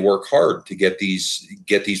and they work hard to get these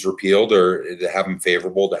repealed or to have them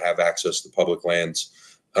favorable to have access to public lands.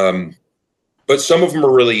 But some of them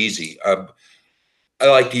are really easy. I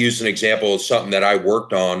like to use an example of something that I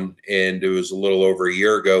worked on, and it was a little over a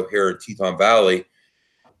year ago here in Teton Valley,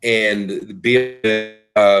 and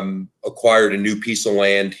acquired a new piece of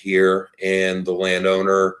land here, and the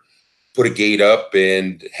landowner put a gate up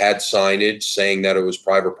and had signage saying that it was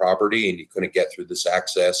private property and you couldn't get through this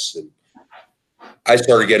access. And I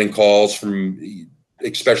started getting calls from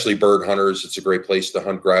especially bird hunters. It's a great place to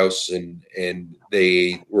hunt grouse, and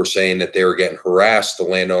they were saying that they were getting harassed. The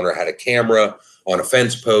landowner had a camera on a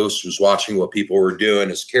fence post, was watching what people were doing.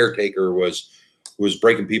 His caretaker was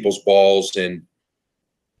breaking people's balls. And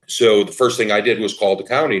so the first thing I did was call the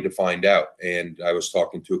county to find out. And I was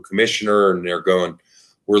talking to a commissioner, and they're going,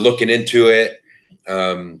 we're looking into it.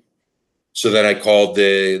 So then I called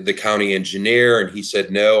the county engineer, and he said,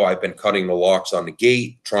 no, I've been cutting the locks on the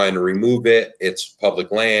gate, trying to remove it. It's public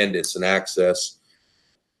land. It's an access.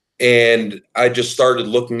 And I just started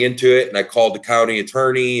looking into it, and I called the county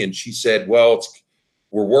attorney, and she said, well,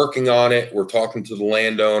 we're working on it. We're talking to the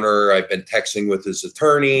landowner. I've been texting with his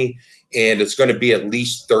attorney, and it's going to be at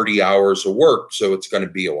least 30 hours of work. So it's going to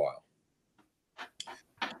be a while.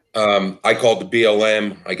 I called the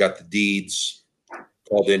BLM. I got the deeds,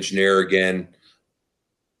 called the engineer again,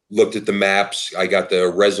 looked at the maps. I got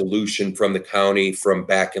the resolution from the county from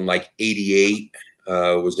back in like 88.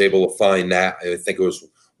 Was able to find that. I think it was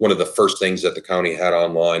one of the first things that the county had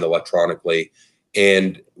online electronically.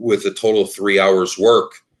 And with a total of 3 hours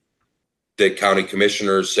work, the county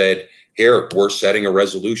commissioner said, here, we're setting a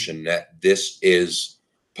resolution that this is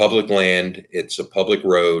public land. It's a public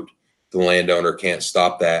road. The landowner can't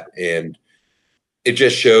stop that. And it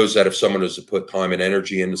just shows that if someone is to put time and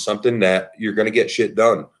energy into something, that you're going to get shit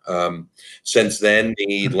done. Since then,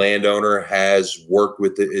 the landowner is working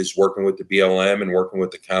with the BLM and working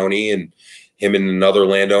with the county, and him and another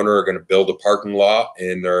landowner are going to build a parking lot,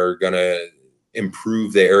 and they're going to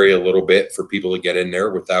improve the area a little bit for people to get in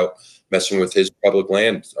there without messing with his public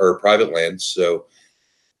land or private land. So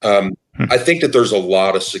I think that there's a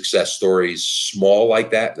lot of success stories, small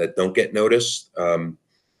like that don't get noticed. I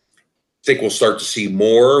think we'll start to see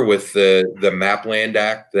more with the Mapland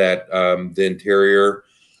Act that the Interior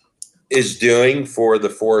is doing for the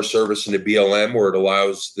Forest Service and the BLM, where it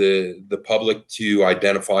allows the public to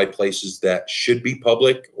identify places that should be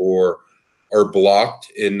public or are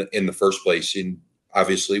blocked in the first place. And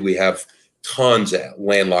obviously we have tons of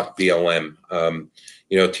landlocked BLM.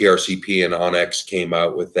 TRCP and Onyx came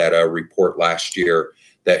out with that report last year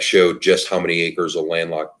that showed just how many acres of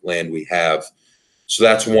landlocked land we have. So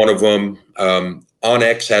that's one of them.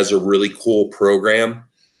 Onyx has a really cool program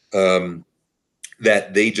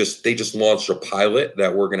that they just launched a pilot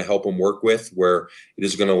that we're going to help them work with, where it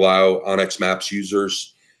is going to allow Onyx Maps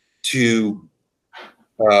users to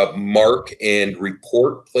mark and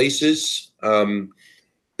report places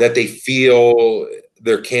that they feel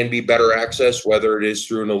there can be better access, whether it is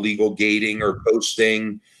through an illegal gating or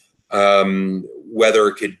posting, whether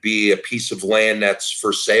it could be a piece of land that's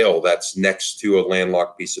for sale that's next to a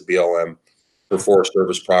landlocked piece of BLM for Forest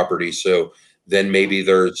Service property. So then maybe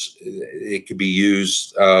it could be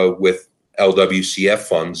used with LWCF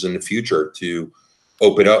funds in the future to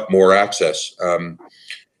open up more access.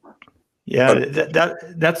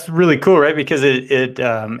 That's really cool, right? Because it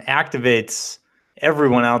activates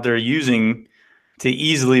everyone out there using to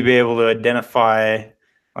easily be able to identify.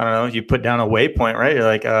 I don't know, you put down a waypoint, right? You're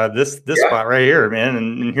like, this spot right here, man,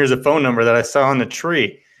 and here's a phone number that I saw on the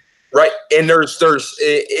tree. Right, and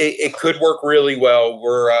it could work really well.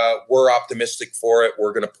 We're optimistic for it.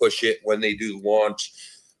 We're going to push it when they do launch.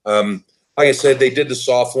 Like I said, they did the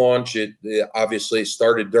soft launch. It obviously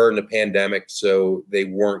started during the pandemic, so they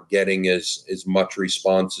weren't getting as much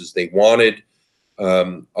response as they wanted.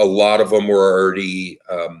 A lot of them were already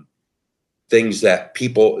things that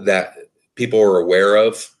people are aware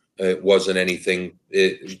of. It wasn't anything.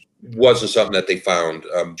 It wasn't something that they found.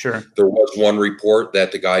 Sure. There was one report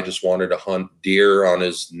that the guy just wanted to hunt deer on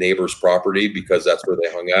his neighbor's property because that's where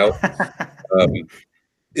they hung out.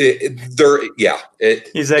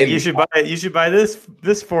 He's like, you should buy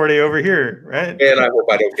this 40 over here, right? And I hope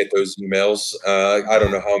I don't get those emails. I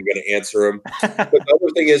don't know how I'm going to answer them. But the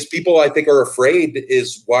other thing is, people I think are afraid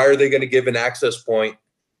is, why are they going to give an access point?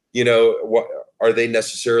 What are they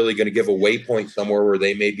necessarily going to give a waypoint somewhere where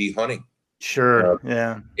they may be hunting? Sure.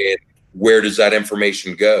 Yeah. And where does that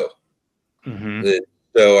information go? Mm-hmm.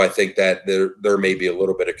 So I think that there may be a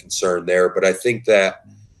little bit of concern there, but I think that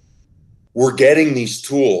we're getting these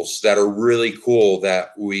tools that are really cool,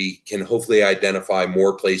 that we can hopefully identify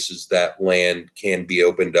more places that land can be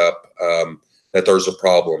opened up, that there's a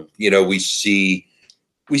problem. We see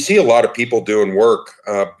a lot of people doing work.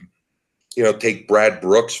 Take Brad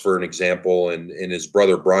Brooks for an example, and his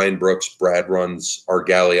brother Brian Brooks. Brad runs Our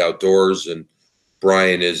Galley Outdoors, and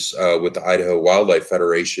Brian is with the Idaho Wildlife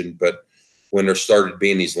Federation. But when there started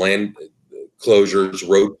being these land closures,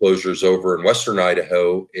 road closures over in western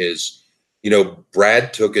Idaho,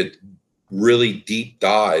 Brad took a really deep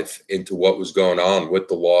dive into what was going on with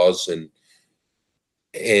the laws, and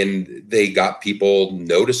they got people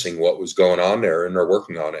noticing what was going on there, and they're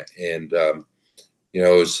working on it. And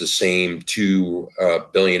it's the same two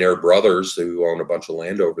billionaire brothers who own a bunch of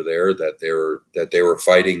land over there that they were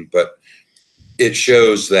fighting. But it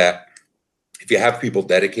shows that if you have people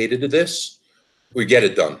dedicated to this, we get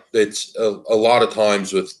it done. It's a lot of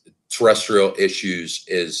times with terrestrial issues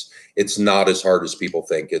it's not as hard as people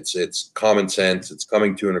think. It's common sense. It's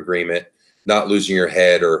coming to an agreement, not losing your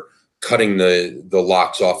head or cutting the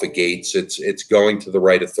locks off of gates. It's going to the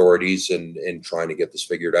right authorities and trying to get this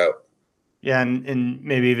figured out. Yeah, and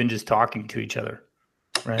maybe even just talking to each other,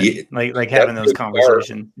 right? Yeah, like having those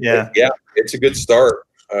conversations. Yeah, it's a good start.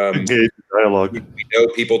 Engage dialogue. We know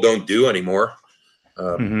people don't do anymore.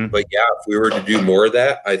 But yeah, if we were to do more of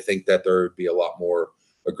that, I think that there would be a lot more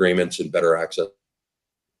agreements and better access.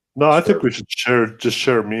 No, I think we should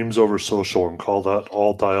share memes over social and call that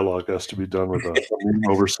all dialogue has to be done with a meme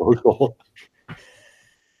over social.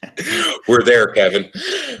 We're there, Kevin.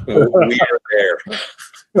 We are there.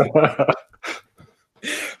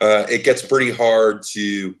 It gets pretty hard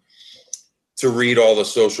to read all the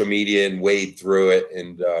social media and wade through it.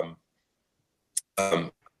 And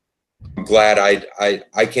I'm glad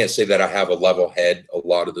I can't say that I have a level head a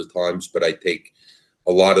lot of the times, but I take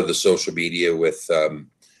a lot of the social media with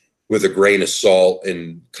a grain of salt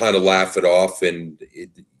and kind of laugh it off. And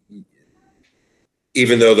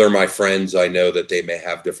even though they're my friends, I know that they may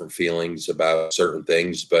have different feelings about certain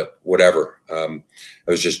things, but whatever. I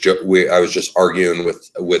was just arguing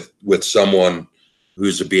with someone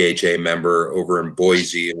who's a BHA member over in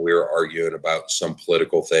Boise, and we were arguing about some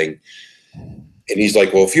political thing. And he's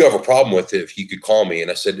like, well, if you have a problem with it, if you could call me. And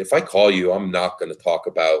I said, if I call you, I'm not going to talk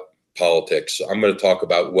about politics. I'm going to talk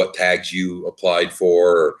about what tags you applied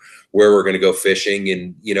for or where we're going to go fishing.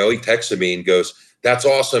 And, he texted me and goes, that's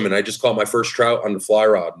awesome. And I just caught my first trout on the fly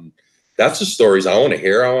rod. And that's the stories I want to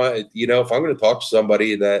hear. If I'm going to talk to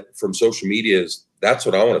somebody that from social media, that's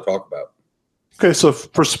what I want to talk about. Okay, so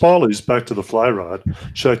for smallies, back to the fly rod,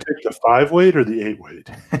 should I take the 5-weight or the 8-weight?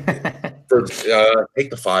 Take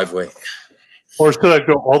the 5-weight. Or should I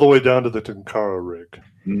go all the way down to the Tenkara rig?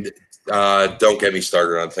 Don't get me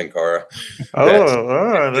started on Tenkara.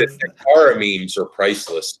 The Tenkara memes are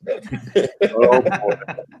priceless.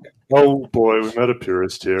 Oh boy, we met a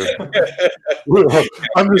purist here.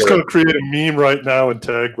 I'm just going to create a meme right now and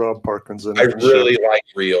tag Rob Parkins in it. I really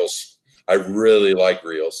like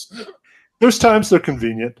reels. There's times they're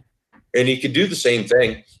convenient. And you could do the same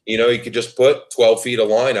thing. You could just put 12 feet of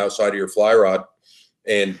line outside of your fly rod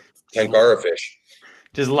and Tenkara fish.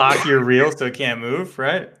 Just lock your reel so it can't move,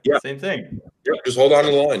 right? Yeah. Same thing. Yeah, just hold on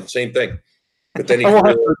to the line. Same thing. But then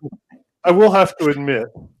I will have to admit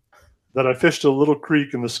that I fished a little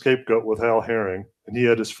creek in the Scapegoat with Hal Herring, and he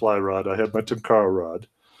had his fly rod. I had my Tenkara rod.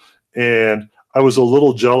 And I was a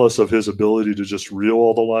little jealous of his ability to just reel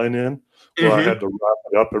all the line in, where I had to wrap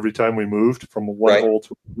it up every time we moved from one hole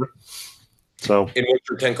to another. So, and with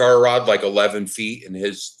your Tenkara rod, like 11 feet, and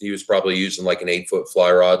he was probably using like an 8-foot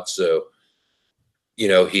fly rod. So,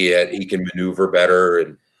 he can maneuver better.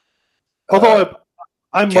 And although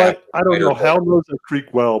I don't know, Hal knows the creek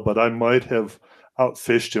well, but I might have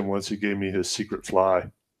outfished him once he gave me his secret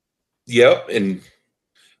fly. Yep. And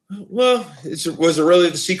well, was it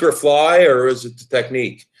really the secret fly or was it the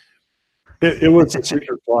technique? It was a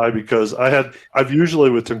secret fly because I've usually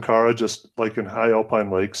with Tenkara, just like in high alpine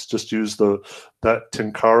lakes, just use that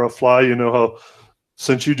Tenkara fly. You know how,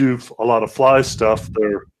 since you do a lot of fly stuff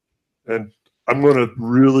there, and I'm going to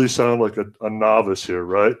really sound like a novice here,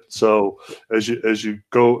 right? So as you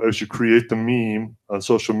create the meme on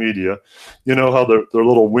social media, you know how their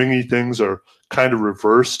little wingy things are kind of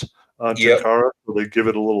reversed on Tenkara, so they give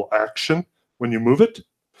it a little action when you move it.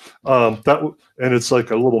 And it's like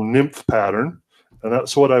a little nymph pattern, and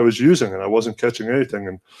that's what I was using, and I wasn't catching anything.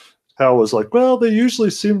 And Hal was like, "Well, they usually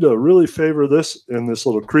seem to really favor this in this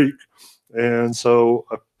little creek," and so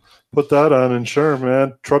I put that on, and sure,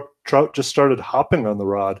 man, trout just started hopping on the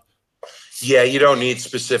rod. Yeah, you don't need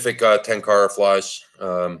specific Tenkara flies,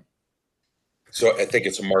 so I think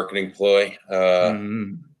it's a marketing ploy.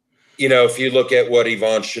 If you look at what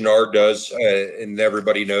Yvon Chouinard does, and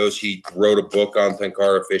everybody knows he wrote a book on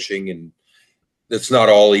Tenkara fishing, and that's not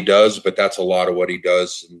all he does, but that's a lot of what he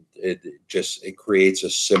does. And it creates a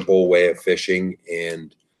simple way of fishing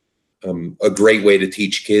and a great way to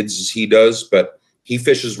teach kids as he does. But he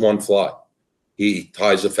fishes one fly. He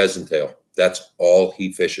ties a pheasant tail. That's all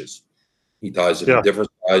he fishes. He ties it in different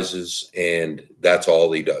sizes, and that's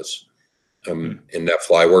all he does. And that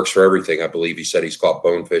fly works for everything. I believe he said he's caught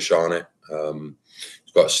bonefish on it.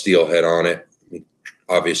 He's got steelhead on it.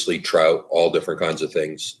 Obviously, trout, all different kinds of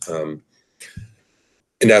things. And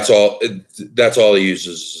that's all. That's all he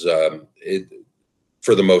uses.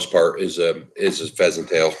 For the most part, is a pheasant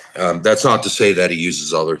tail. That's not to say that he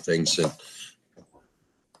uses other things. And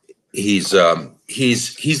he's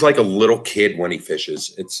like a little kid when he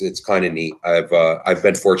fishes. It's kind of neat. I've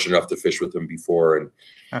been fortunate enough to fish with him before, and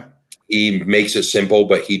he makes it simple,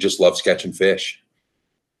 but he just loves catching fish.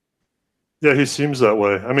 Yeah, he seems that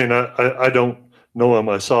way. I mean, I don't know him.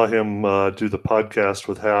 I saw him do the podcast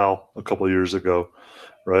with Hal a couple of years ago,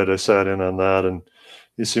 right? I sat in on that, and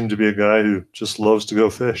he seemed to be a guy who just loves to go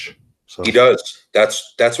fish. So He does.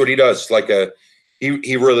 That's what he does.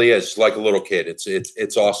 He really is like a little kid.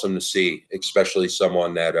 It's awesome to see, especially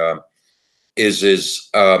someone that is as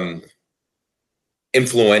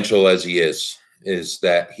influential as he is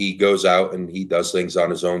that he goes out and he does things on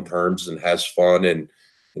his own terms and has fun and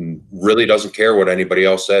really doesn't care what anybody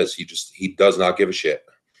else says. He does not give a shit.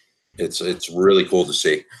 It's really cool to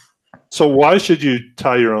see. So why should you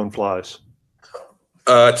tie your own flies?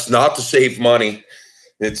 It's not to save money.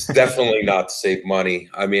 It's definitely not to save money.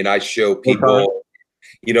 I mean, I show people,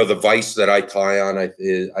 the vise that I tie on,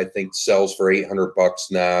 I think sells for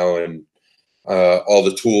 $800 now, and all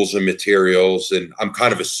the tools and materials. And I'm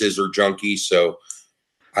kind of a scissor junkie, so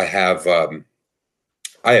I have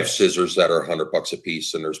scissors that are $100 a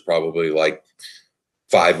piece, and there's probably like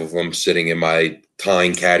 5 of them sitting in my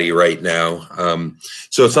tying caddy right now.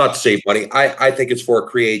 So it's not to save money. I think it's for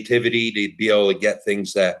creativity, to be able to get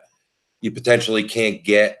things that you potentially can't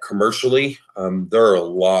get commercially. There are a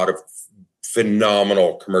lot of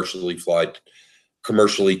phenomenal commercially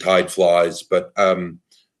tied flies, but I'm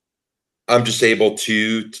just able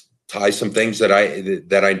to tie some things that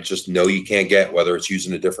I just know you can't get, whether it's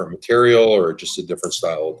using a different material or just a different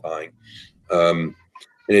style of tying. And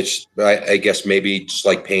it's, I guess, maybe just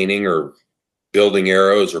like painting or building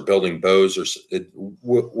arrows or building bows or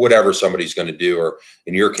whatever somebody's going to do, or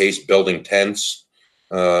in your case, building tents.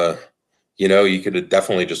 You could have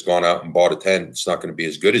definitely just gone out and bought a tent. It's not going to be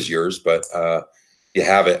as good as yours, but you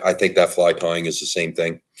have it. I think that fly tying is the same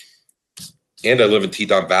thing. And I live in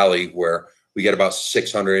Teton Valley, where we get about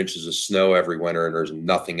 600 inches of snow every winter, and there's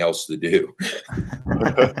nothing else to do.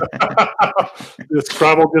 This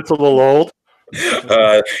Scrabble gets a little old.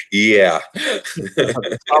 Yeah.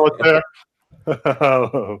 Solitaire.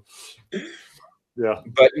 Yeah.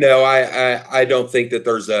 But no, I don't think that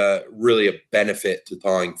there's really a benefit to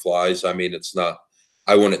tying flies. I mean, it's not,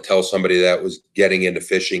 I wouldn't tell somebody that was getting into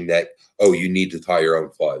fishing that, oh, you need to tie your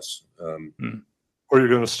own flies. Or you're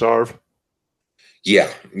going to starve.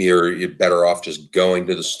 Yeah. You're better off just going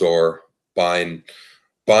to the store, buying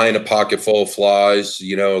a pocket full of flies, a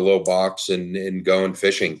little box, and going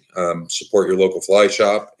fishing. Support your local fly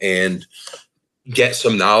shop and get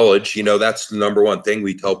some knowledge. That's the number one thing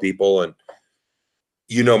we tell people. And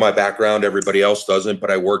my background, everybody else doesn't,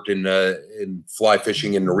 but I worked in fly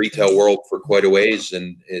fishing in the retail world for quite a ways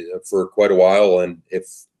and for quite a while. And if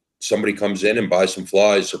somebody comes in and buys some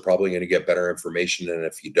flies, they're probably going to get better information than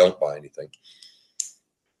if you don't buy anything.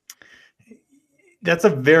 That's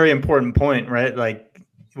a very important point, right? Like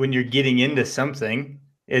when you're getting into something,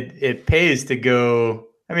 it pays to go.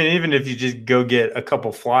 I mean, even if you just go get a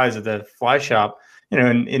couple flies at the fly shop,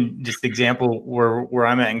 in just example where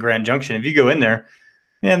I'm at in Grand Junction, if you go in there,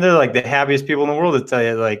 man, they're like the happiest people in the world to tell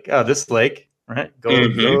you, like, oh, this lake, right? Go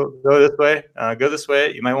this way. Go this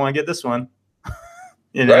way. You might want to get this one.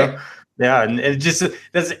 Right. Yeah, and it just,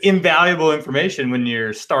 that's invaluable information when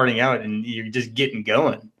you're starting out and you're just getting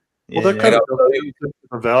going. Well, that kind of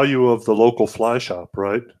the value of the local fly shop,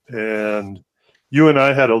 right? And you and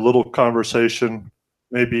I had a little conversation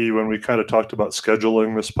maybe when we kind of talked about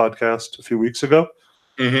scheduling this podcast a few weeks ago.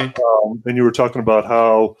 Mm-hmm. And you were talking about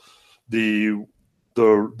how the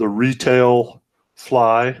retail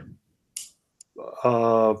fly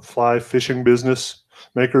fishing business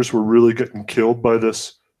makers were really getting killed by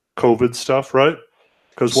this COVID stuff, right?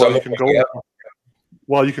 Because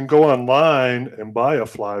while you can go online and buy a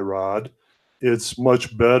fly rod, it's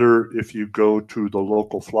much better if you go to the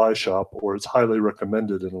local fly shop, or it's highly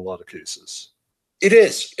recommended in a lot of cases. It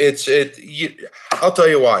is. I'll tell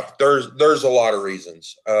you why. There's a lot of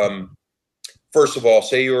reasons. First of all,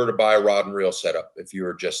 say you were to buy a rod and reel setup. If you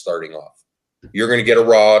were just starting off, you're going to get a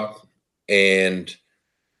rod, and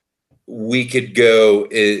we could go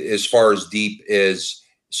as far as deep as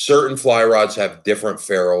certain fly rods have different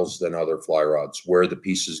ferrules than other fly rods where the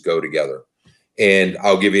pieces go together. And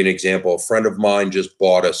I'll give you an example. A friend of mine just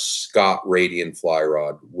bought a Scott Radian fly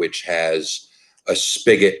rod, which has a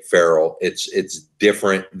spigot ferrule. It's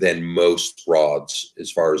different than most rods as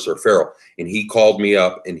far as their ferrule. And he called me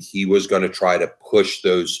up, and he was going to try to push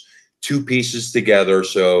those two pieces together.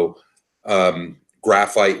 So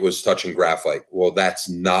graphite was touching graphite. Well, that's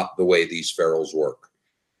not the way these ferrules work.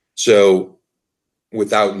 So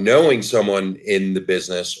without knowing someone in the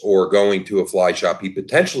business or going to a fly shop, he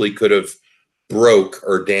potentially could have broke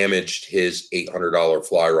or damaged his $800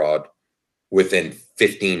 fly rod within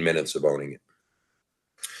 15 minutes of owning it.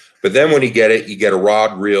 But then when you get a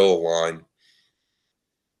rod reel line.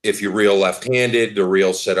 If you reel left-handed, the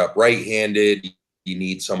reel's set up right-handed. you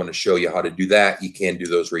need someone to show you how to do that. You can do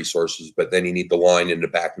those resources, but then you need the line in the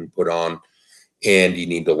back and put on, and you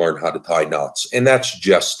need to learn how to tie knots. And that's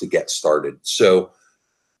just to get started. So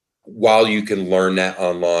while you can learn that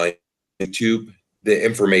online, YouTube, the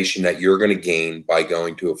information that you're going to gain by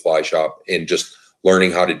going to a fly shop and just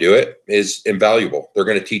learning how to do it is invaluable. They're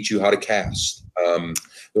going to teach you how to cast.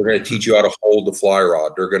 They're going to teach you how to hold the fly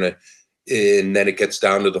rod. And then it gets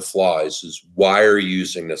down to the flies. Is why are you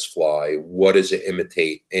using this fly? What does it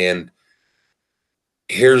imitate? And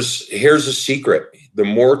here's a secret. The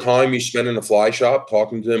more time you spend in a fly shop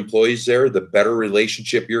talking to the employees there, the better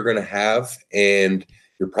relationship you're going to have. And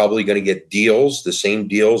you're probably going to get deals, the same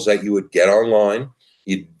deals that you would get online.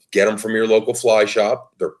 You get them from your local fly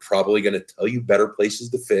shop. They're probably going to tell you better places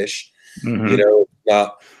to fish.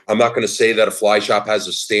 I'm not going to say that a fly shop has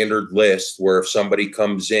a standard list where if somebody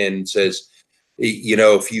comes in and says,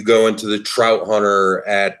 if you go into the trout hunter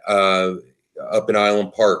at up in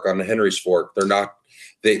Island Park on the Henry's Fork,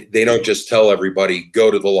 they don't just tell everybody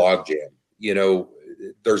go to the log jam.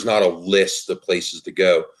 There's not a list of places to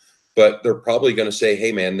go, but they're probably going to say,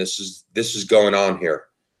 hey man, this is going on here.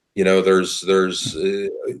 There's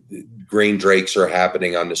green drakes are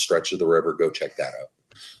happening on the stretch of the river. Go check that out.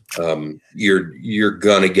 You're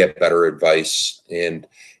gonna get better advice, and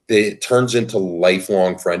it turns into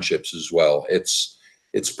lifelong friendships as well. It's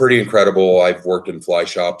pretty incredible. I've worked in fly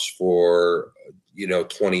shops for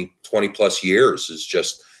 20 plus years. Is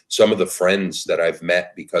just some of the friends that I've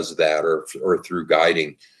met because of that, or through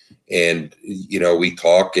guiding. And we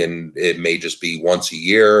talk, and it may just be once a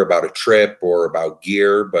year about a trip or about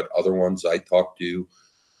gear, but other ones I talk to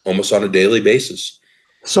almost on a daily basis.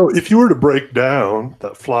 So if you were to break down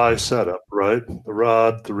that fly setup, right? The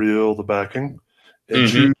rod, the reel, the backing, and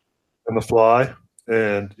choose and the fly,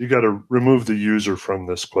 and you got to remove the user from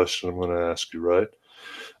this question I'm going to ask you, right?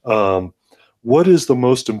 What is the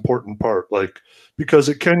most important part? Because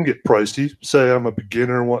it can get pricey. Say I'm a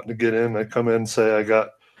beginner wanting to get in. I come in and say I got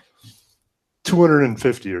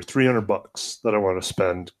 $250 or $300 that I want to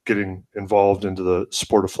spend getting involved into the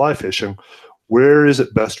sport of fly fishing. Where is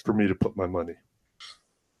it best for me to put my money?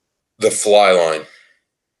 The fly line.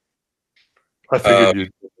 I figured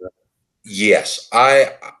you'd do that. Yes,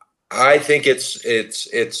 I think it's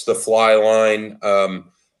the fly line.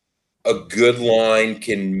 A good line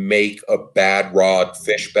can make a bad rod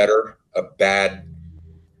fish better. A bad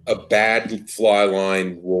fly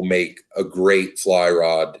line will make a great fly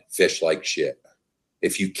rod fish like shit.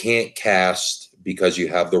 If you can't cast because you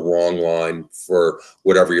have the wrong line for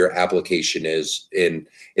whatever your application is, and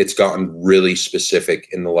it's gotten really specific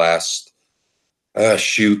in the last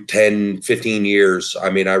 10, 15 years. I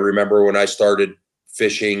mean, I remember when I started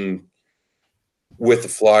fishing with the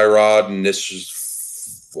fly rod, and this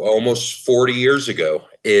was almost 40 years ago,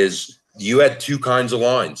 is you had two kinds of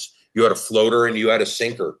lines. You had a floater and you had a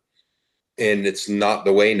sinker. And it's not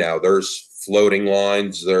the way now. There's floating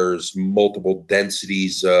lines. There's multiple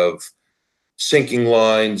densities of sinking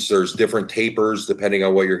lines. There's different tapers depending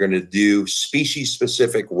on what you're going to do. Species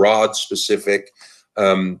specific, rod specific.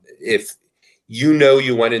 If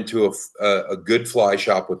you went into a good fly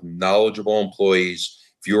shop with knowledgeable employees,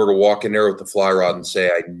 if you were to walk in there with the fly rod and say,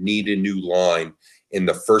 I need a new line, and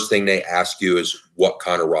the first thing they ask you is, what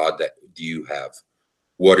kind of rod that do you have?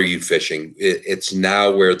 What are you fishing? It's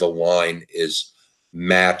now where the line is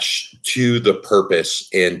matched to the purpose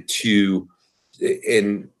and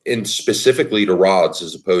specifically to rods,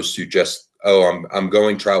 as opposed to just, I'm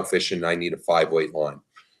going trout fishing, I need a 5-weight line.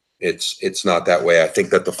 It's not that way. I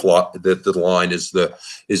think that the line is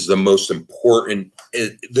the most important,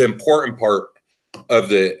 the important part of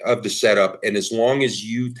the setup. And as long as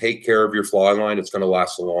you take care of your fly line, it's going to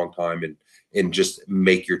last a long time and just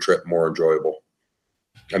make your trip more enjoyable.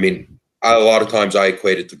 I mean, a lot of times I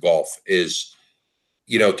equate it to golf. Is,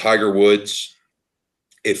 Tiger Woods,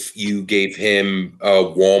 if you gave him a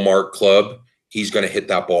Walmart club, he's going to hit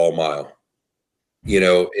that ball a mile.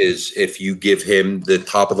 Is if you give him the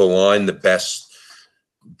top of the line, the best,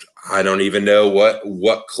 I don't even know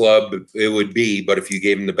what club it would be, but if you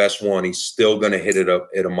gave him the best one, he's still going to hit it up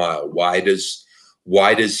at a mile. Why does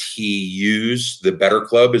he use the better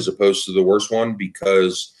club as opposed to the worst one?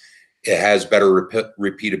 Because it has better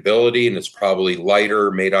repeatability, and it's probably lighter,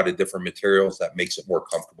 made out of different materials that makes it more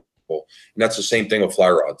comfortable. And that's the same thing with fly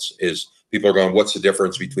rods. Is people are going, what's the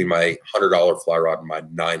difference between my $100 fly rod and my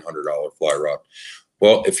 $900 fly rod?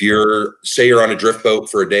 Well, if you're on a drift boat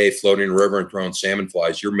for a day floating in the river and throwing salmon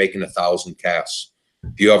flies, you're making 1,000 casts.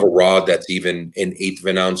 If you have a rod that's even an 1/8 of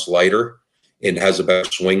an ounce lighter and has a better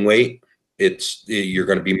swing weight, you're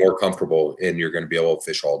going to be more comfortable and you're going to be able to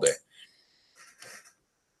fish all day.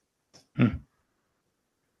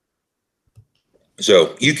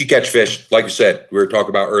 So you could catch fish. Like I said, we were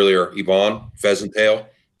talking about earlier, Yvonne, pheasant tail.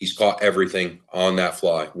 He's caught everything on that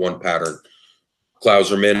fly, one pattern.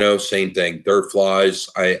 Clouser minnow, same thing. Dirt flies.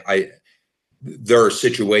 There are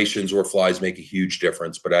situations where flies make a huge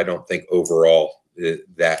difference, but I don't think overall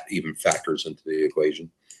that even factors into the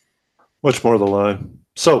equation. Much more the line.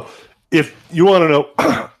 So if you want to know,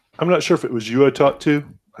 I'm not sure if it was you I talked to.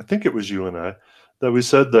 I think it was you and I that we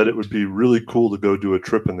said that it would be really cool to go do a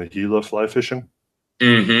trip in the Gila fly fishing.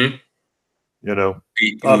 Mm-hmm. You know,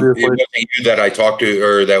 it wasn't you that I talked to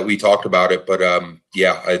or that we talked about it, but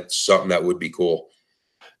yeah, it's something that would be cool.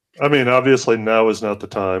 I mean, obviously now is not the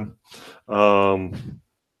time.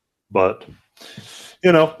 But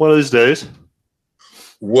you know, one of these days.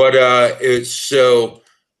 What is so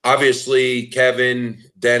obviously Kevin,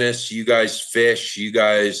 Dennis, you guys fish, you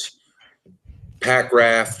guys pack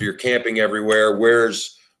raft, you're camping everywhere.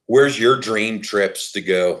 Where's your dream trips to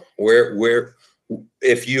go? Where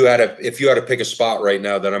if you had to pick a spot right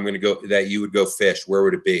now that I'm going to go that you would go fish, where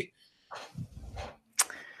would it be?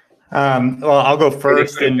 Well, I'll go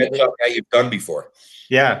first. And something that you've done before.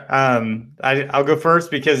 Yeah, I'll go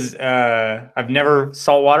first because I've never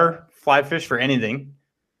saltwater fly fish for anything,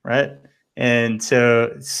 right? And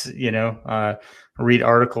so read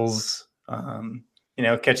articles,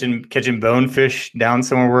 catching bonefish down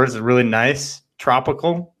somewhere where it's really nice,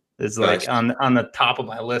 tropical is like on the top of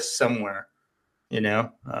my list somewhere. Yeah,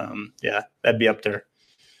 that'd be up there.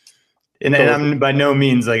 And I'm by no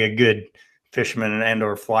means like a good fisherman and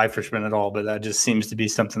or fly fisherman at all, but that just seems to be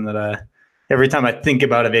something that every time I think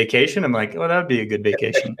about a vacation, I'm like, oh, that'd be a good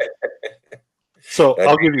vacation. So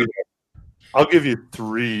I'll give you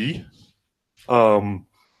three.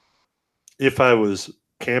 If I was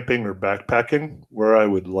camping or backpacking, where I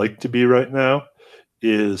would like to be right now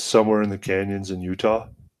is somewhere in the canyons in Utah.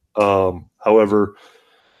 However,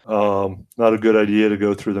 not a good idea to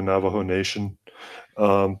go through the Navajo Nation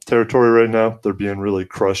territory right now. They're being really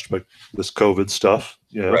crushed by this COVID stuff.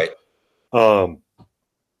 Right.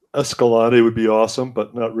 Escalante would be awesome,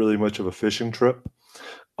 but not really much of a fishing trip.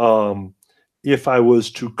 If I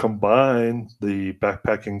was to combine the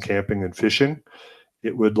backpacking, camping, and fishing,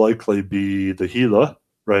 it would likely be the Gila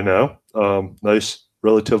right now.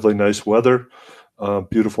 Relatively nice weather,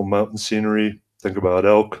 beautiful mountain scenery. Think about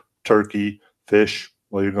elk, turkey, fish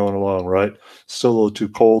while you're going along, right? Still a little too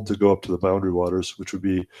cold to go up to the Boundary Waters, which would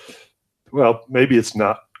be, well, maybe it's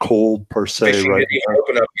not cold per se. Fishing right didn't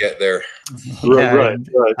open up yet there. Right.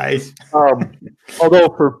 Although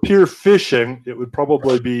for pure fishing, it would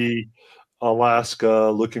probably be Alaska,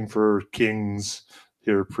 looking for kings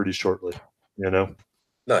here pretty shortly.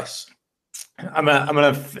 Nice. I'm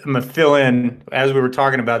gonna fill in as we were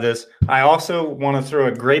talking about this. I also want to throw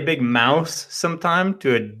a great big mouse sometime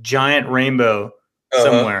to a giant rainbow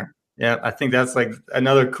somewhere. Yeah, I think that's like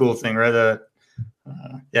another cool thing, right?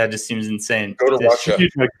 It just seems insane. Go to Russia.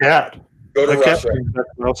 My cat. Go to Russia.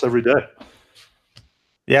 Mouse every day.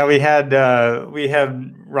 Yeah, we had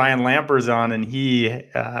Ryan Lampers on, and he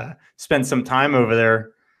spent some time over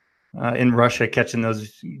there in Russia catching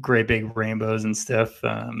those great big rainbows and stuff.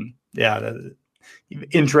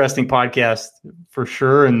 Interesting podcast for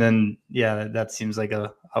sure. And then that seems like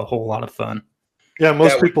a whole lot of fun. Yeah,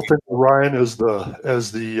 most people think of Ryan as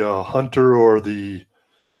the hunter or the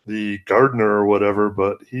gardener or whatever,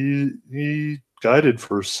 but he guided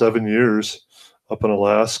for 7 years up in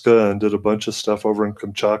Alaska and did a bunch of stuff over in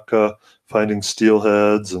Kamchatka, finding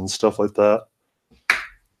steelheads and stuff like that.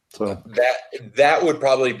 So that would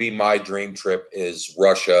probably be my dream trip is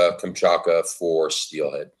Russia, Kamchatka for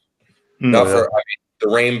steelhead. The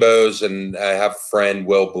rainbows, and I have a friend,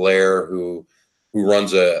 Will Blair, who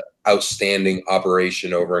runs a outstanding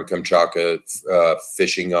operation over in Kamchatka,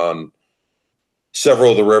 fishing on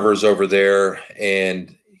several of the rivers over there,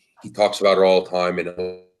 and he talks about it all the time.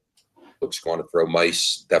 And looks going to throw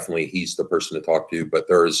mice. Definitely, he's the person to talk to. But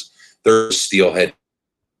there's steelhead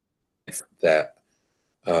that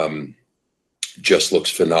just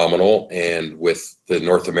looks phenomenal, and with the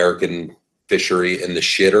North American fishery and the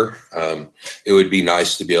shitter, it would be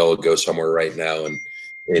nice to be able to go somewhere right now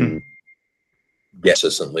and get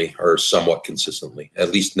consistently or somewhat consistently,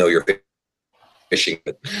 at least know you're fishing.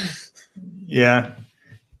 Yeah.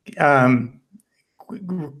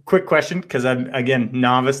 Quick question, because I'm again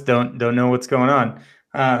novice, don't know what's going on.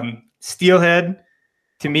 Steelhead,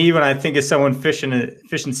 to me, when I think of someone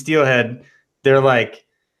fishing steelhead, they're like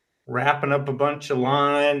wrapping up a bunch of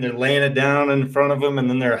line, they're laying it down in front of them, and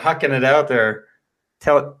then they're hucking it out there.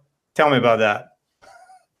 Tell me about that.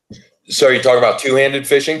 So you're talking about two-handed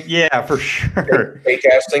fishing? Yeah, for sure. Bait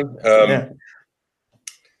casting.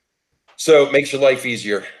 So it makes your life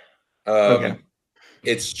easier. Okay.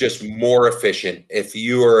 it's just more efficient. If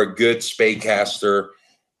you are a good spey caster,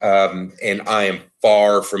 and I am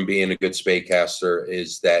far from being a good spey caster,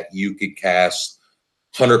 is that you could cast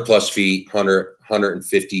 100 plus feet,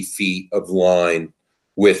 150 feet of line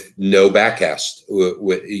with no backcast.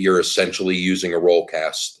 You're essentially using a roll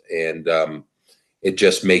cast, and it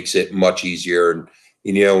just makes it much easier. And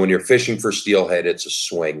when you're fishing for steelhead, it's a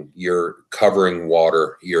swing. You're covering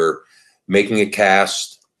water. You're making a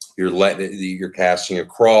cast. You're casting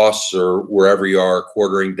across or wherever you are,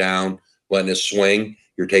 quartering down, letting it swing.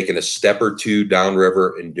 You're taking a step or two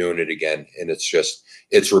downriver and doing it again, and it's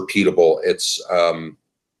repeatable.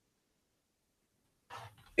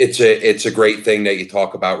 It's a great thing that you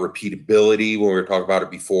talk about repeatability when we were talking about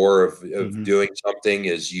it before of doing something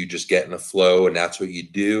is you just get in a flow, and that's what you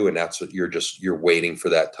do, and that's what you're waiting for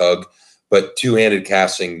that tug. But two-handed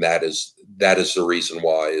casting, that is the reason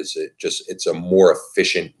why it's a more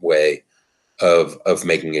efficient way of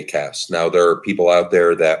making a cast. Now there are people out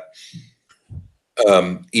there that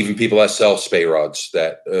even people that sell spey rods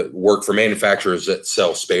that work for manufacturers that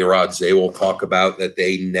sell spey rods, they will talk about that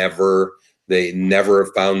they never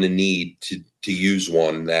have found the need to use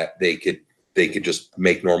one that they could just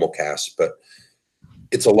make normal casts. But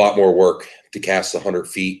it's a lot more work to cast 100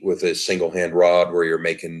 feet with a single hand rod where you're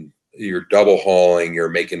double hauling, you're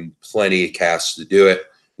making plenty of casts to do it.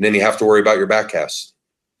 And then you have to worry about your back casts.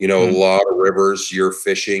 A lot of rivers you're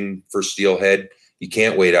fishing for steelhead, you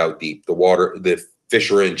can't wade out deep. The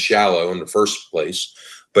fish are in shallow in the first place,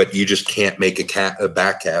 but you just can't make a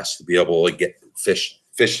back cast to be able to get fish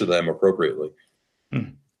to them appropriately.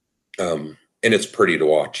 And it's pretty to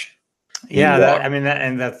watch. Yeah,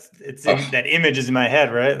 that image is in my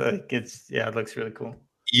head, right? Like it looks really cool.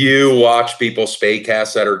 You watch people spey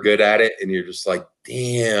cast that are good at it, and you're just like,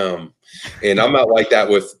 damn. And I'm not like that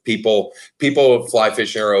with people. People fly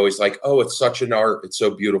fishing are always like, oh, it's such an art. It's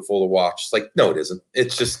so beautiful to watch. It's like, no, it isn't.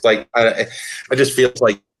 It's just like, I just feel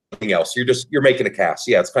like something else. You're making a cast.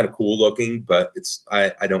 Yeah, it's kind of cool looking, but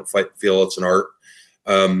I don't feel it's an art.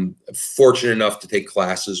 Fortunate enough to take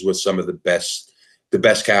classes with some of the best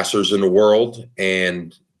casters in the world,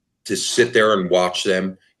 and to sit there and watch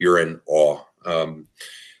them, you're in awe.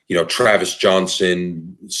 Travis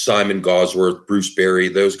Johnson, Simon Gosworth, Bruce Berry,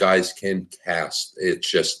 those guys can cast.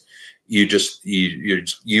 It's just you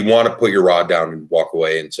want to put your rod down and walk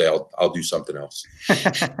away and say, I'll do something else.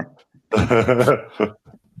 But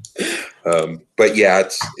yeah,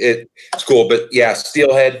 it's cool. But yeah,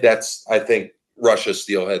 steelhead, I think Russia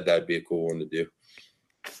steelhead, that'd be a cool one to do.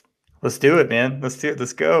 Let's do it, man. Let's do it.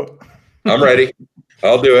 Let's go. I'm ready.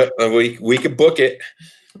 I'll do it. We could book it.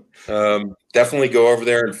 Definitely go over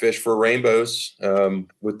there and fish for rainbows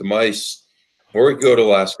with the mice, or we could go to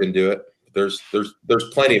Alaska and do it. There's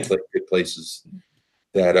plenty of good places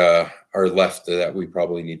that are left that we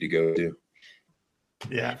probably need to go to.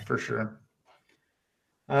 Yeah, for sure.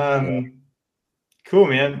 Cool,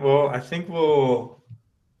 man. Well, I think we'll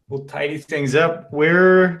tidy things up.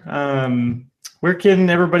 Where can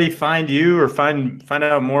everybody find you, or find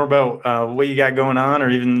out more about what you got going on, or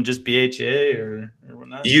even just BHA or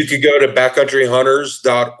whatnot? You could go to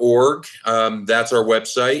backcountryhunters.org. That's our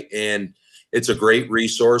website, and it's a great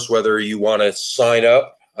resource whether you want to sign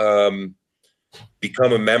up,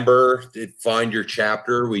 become a member, find your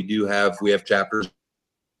chapter. We have chapters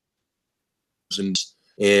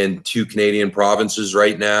in 2 Canadian provinces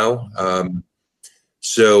right now.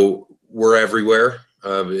 So we're everywhere.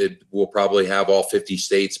 We'll probably have all 50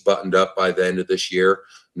 states buttoned up by the end of this year.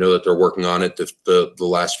 I know that they're working on it, the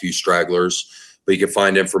last few stragglers, but you can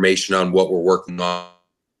find information on what we're working on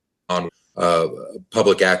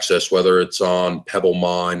public access, whether it's on Pebble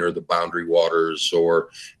Mine or the Boundary Waters or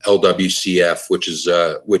LWCF, which is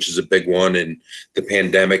a big one. And the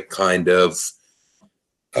pandemic kind of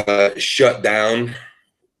shut down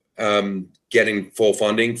getting full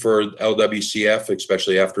funding for LWCF,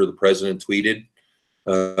 especially after the president tweeted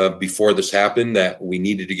before this happened that we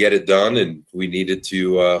needed to get it done, and we needed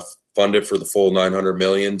to fund it for the full $900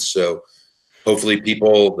 million. So hopefully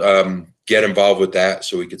people get involved with that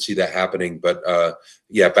so we could see that happening. But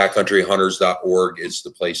backcountryhunters.org is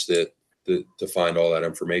the place to find all that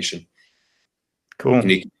information. Cool.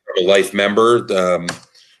 And you can become a life member.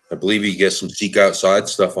 I believe you get some Seek Outside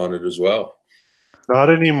stuff on it as well. Not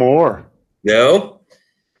anymore. No,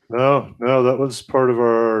 that was part of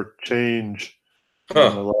our change.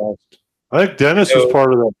 Huh. I think Dennis was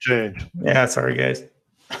part of that change. Yeah, sorry guys.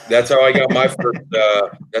 That's how I got my first.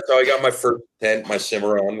 That's how I got my first tent. My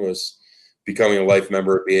Cimarron was becoming a life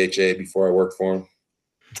member at BHA before I worked for him.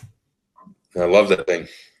 And I love that thing.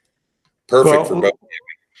 Perfect for both.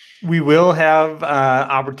 We will have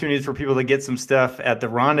opportunities for people to get some stuff at the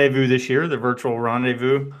rendezvous this year, the virtual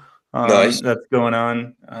rendezvous. Nice. That's going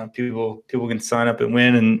on. People can sign up and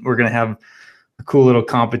win, and we're going to have a cool little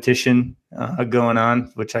competition going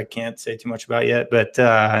on, which I can't say too much about yet. But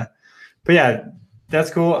yeah,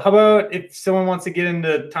 that's cool. How about if someone wants to get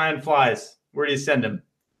into tying flies? Where do you send them?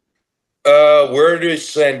 Where do you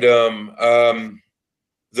send them?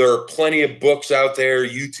 There are plenty of books out there,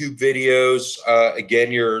 YouTube videos.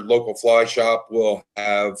 Again, your local fly shop will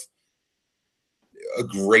have a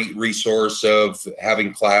great resource of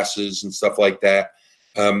having classes and stuff like that.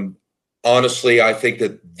 Honestly, I think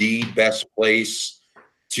that the best place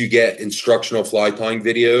to get instructional fly tying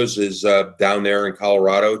videos is down there in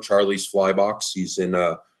Colorado, Charlie's Fly Box. He's in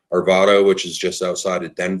Arvado, which is just outside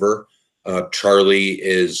of Denver. Charlie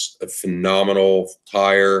is a phenomenal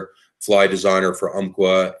tyer, fly designer for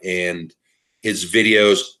Umpqua, and his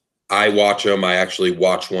videos, I watch them. I actually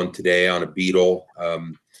watched one today on a beetle.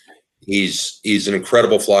 He's an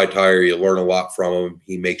incredible fly tyer. You learn a lot from him.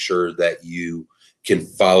 He makes sure that you can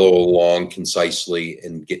follow along concisely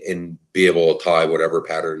and be able to tie whatever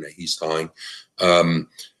pattern that he's tying.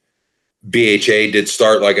 BHA did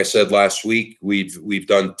start, like I said, last week. We've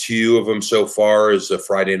done 2 of them so far as the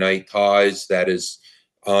Friday night ties. That is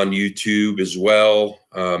on YouTube as well.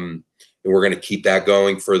 And we're going to keep that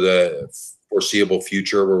going for the foreseeable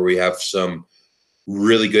future, where we have some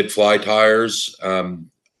really good fly tyers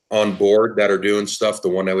on board that are doing stuff. The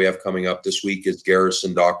one that we have coming up this week is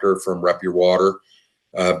Garrison Doctor from Rep Your Water.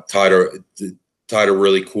 Tied a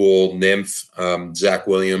really cool nymph. Zach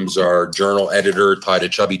Williams, our journal editor, tied a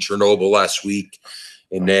chubby Chernobyl last week.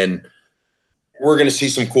 And then we're going to see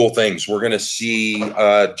some cool things. We're going to see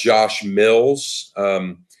Josh Mills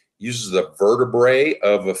uses the vertebrae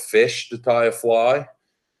of a fish to tie a fly.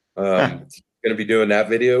 Going to be doing that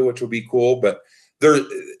video, which will be cool. But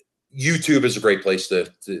YouTube is a great place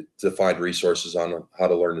to find resources on how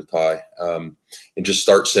to learn to tie, and just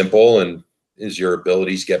start simple. And as your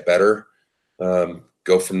abilities get better,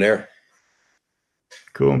 go from there.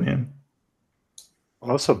 Cool, man.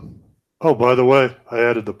 Awesome. Oh, by the way, I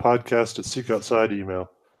added the podcast at Seek Outside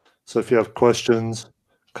email. So if you have questions,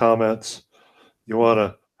 comments, you want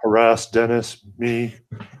to harass Dennis, me,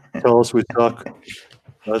 tell us we suck,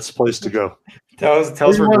 that's the place to go. Tell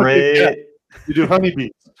us we're great. You do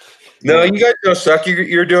honeybees. No, you guys don't suck.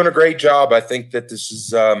 You're doing a great job. I think that this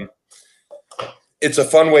is it's a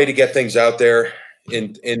fun way to get things out there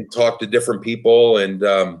and talk to different people. And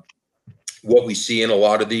what we see in a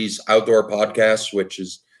lot of these outdoor podcasts, which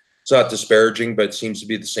is, it's not disparaging, but it seems to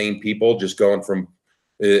be the same people just going from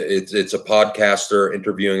it's a podcaster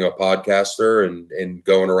interviewing a podcaster and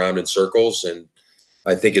going around in circles. And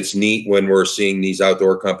I think it's neat when we're seeing these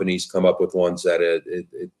outdoor companies come up with ones that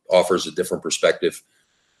it offers a different perspective.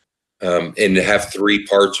 And to have 3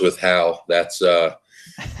 parts with Hal, that's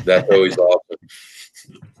always awesome.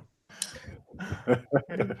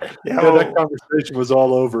 That conversation was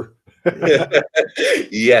all over.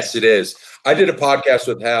 Yes, it is. I did a podcast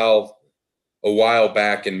with Hal a while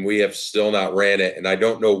back, and we have still not ran it, and I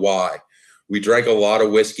don't know why. We drank a lot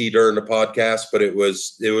of whiskey during the podcast, but it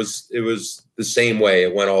was the same way.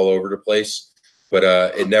 It went all over the place, but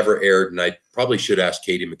it never aired. And I probably should ask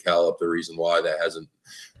Katie McCallum the reason why that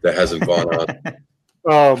hasn't gone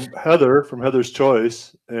on. Heather from Heather's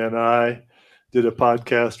Choice and I did a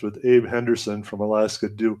podcast with Abe Henderson from Alaska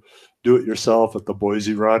Do It Yourself at the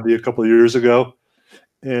Boise Rondi a couple of years ago.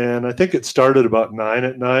 And I think it started about 9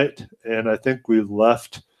 at night, and I think we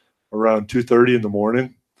left around 2:30 in the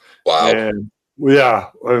morning. Wow. And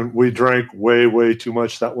we drank way too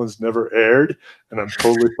much. That one's never aired, and I'm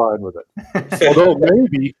totally fine with it. Although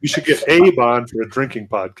maybe you should get Abe on for a drinking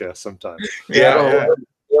podcast sometime. Yeah.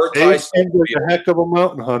 Abe seems like a heck of a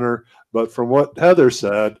mountain hunter, but from what Heather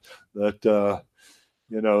said, that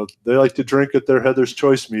they like to drink at their Heather's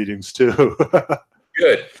Choice meetings too.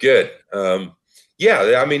 Good.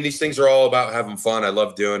 Yeah, I mean, these things are all about having fun. I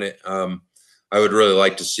love doing it. I would really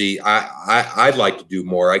like to see. I'd like to do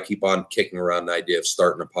more. I keep on kicking around the idea of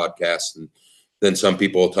starting a podcast, and then some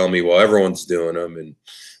people will tell me, "Well, everyone's doing them," and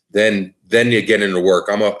then you get into work.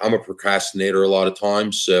 I'm a procrastinator a lot of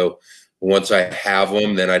times, so once I have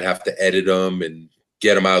them, then I'd have to edit them and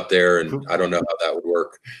get them out there, and I don't know how that would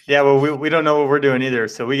work. Yeah, well, we don't know what we're doing either,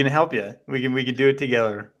 so we can help you. We can do it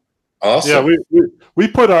together. Awesome. Yeah, we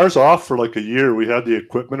put ours off for like a year. We had the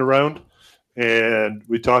equipment around, and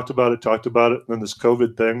we talked about it, and then this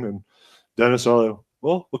COVID thing, and Dennis and I,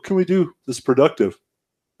 well, what can we do that's productive?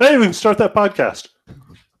 Hey, we can start that podcast.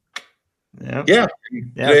 Yeah.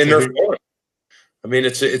 And they're fun. I mean,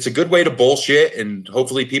 it's a good way to bullshit, and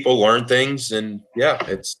hopefully people learn things. And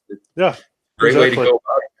it's a great way to go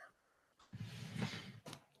about it.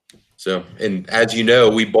 So, and as you know,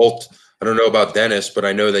 we both, I don't know about Dennis, but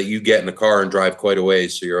I know that you get in the car and drive quite a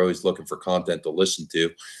ways. So you're always looking for content to listen to.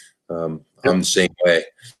 I'm the same way.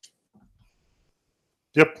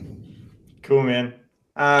 Yep. Cool, man.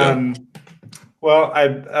 Well, I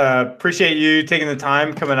appreciate you taking the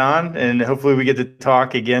time coming on, and hopefully we get to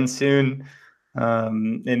talk again soon,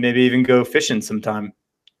 and maybe even go fishing sometime.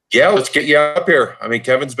 Yeah, let's get you up here. I mean,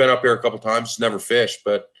 Kevin's been up here a couple times, never fished,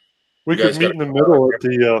 but we could meet in the middle at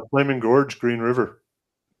the Flaming Gorge, Green River.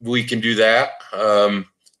 We can do that.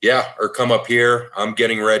 Or come up here. I'm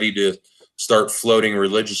getting ready to start floating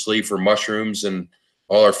religiously for mushrooms, and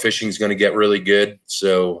all our fishing is going to get really good.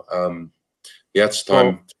 So, it's time.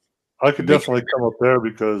 Well, I could definitely come up there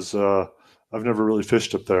because I've never really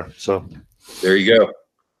fished up there. So there you go.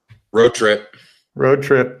 Road trip.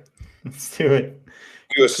 Let's do it.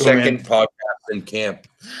 Do a second podcast in camp.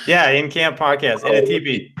 Yeah, in camp podcast and a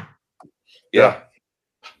TP. Yeah.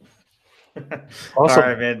 Awesome. All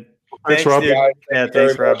right, man. Thanks, Rob. Dude. Yeah,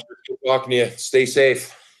 thanks, Rob. Good talking to you. Stay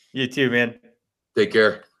safe. You too, man. Take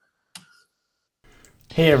care.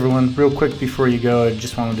 Hey, everyone. Real quick before you go, I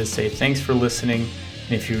just wanted to say thanks for listening.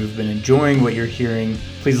 And if you've been enjoying what you're hearing,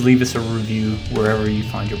 please leave us a review wherever you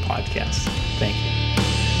find your podcast. Thank you.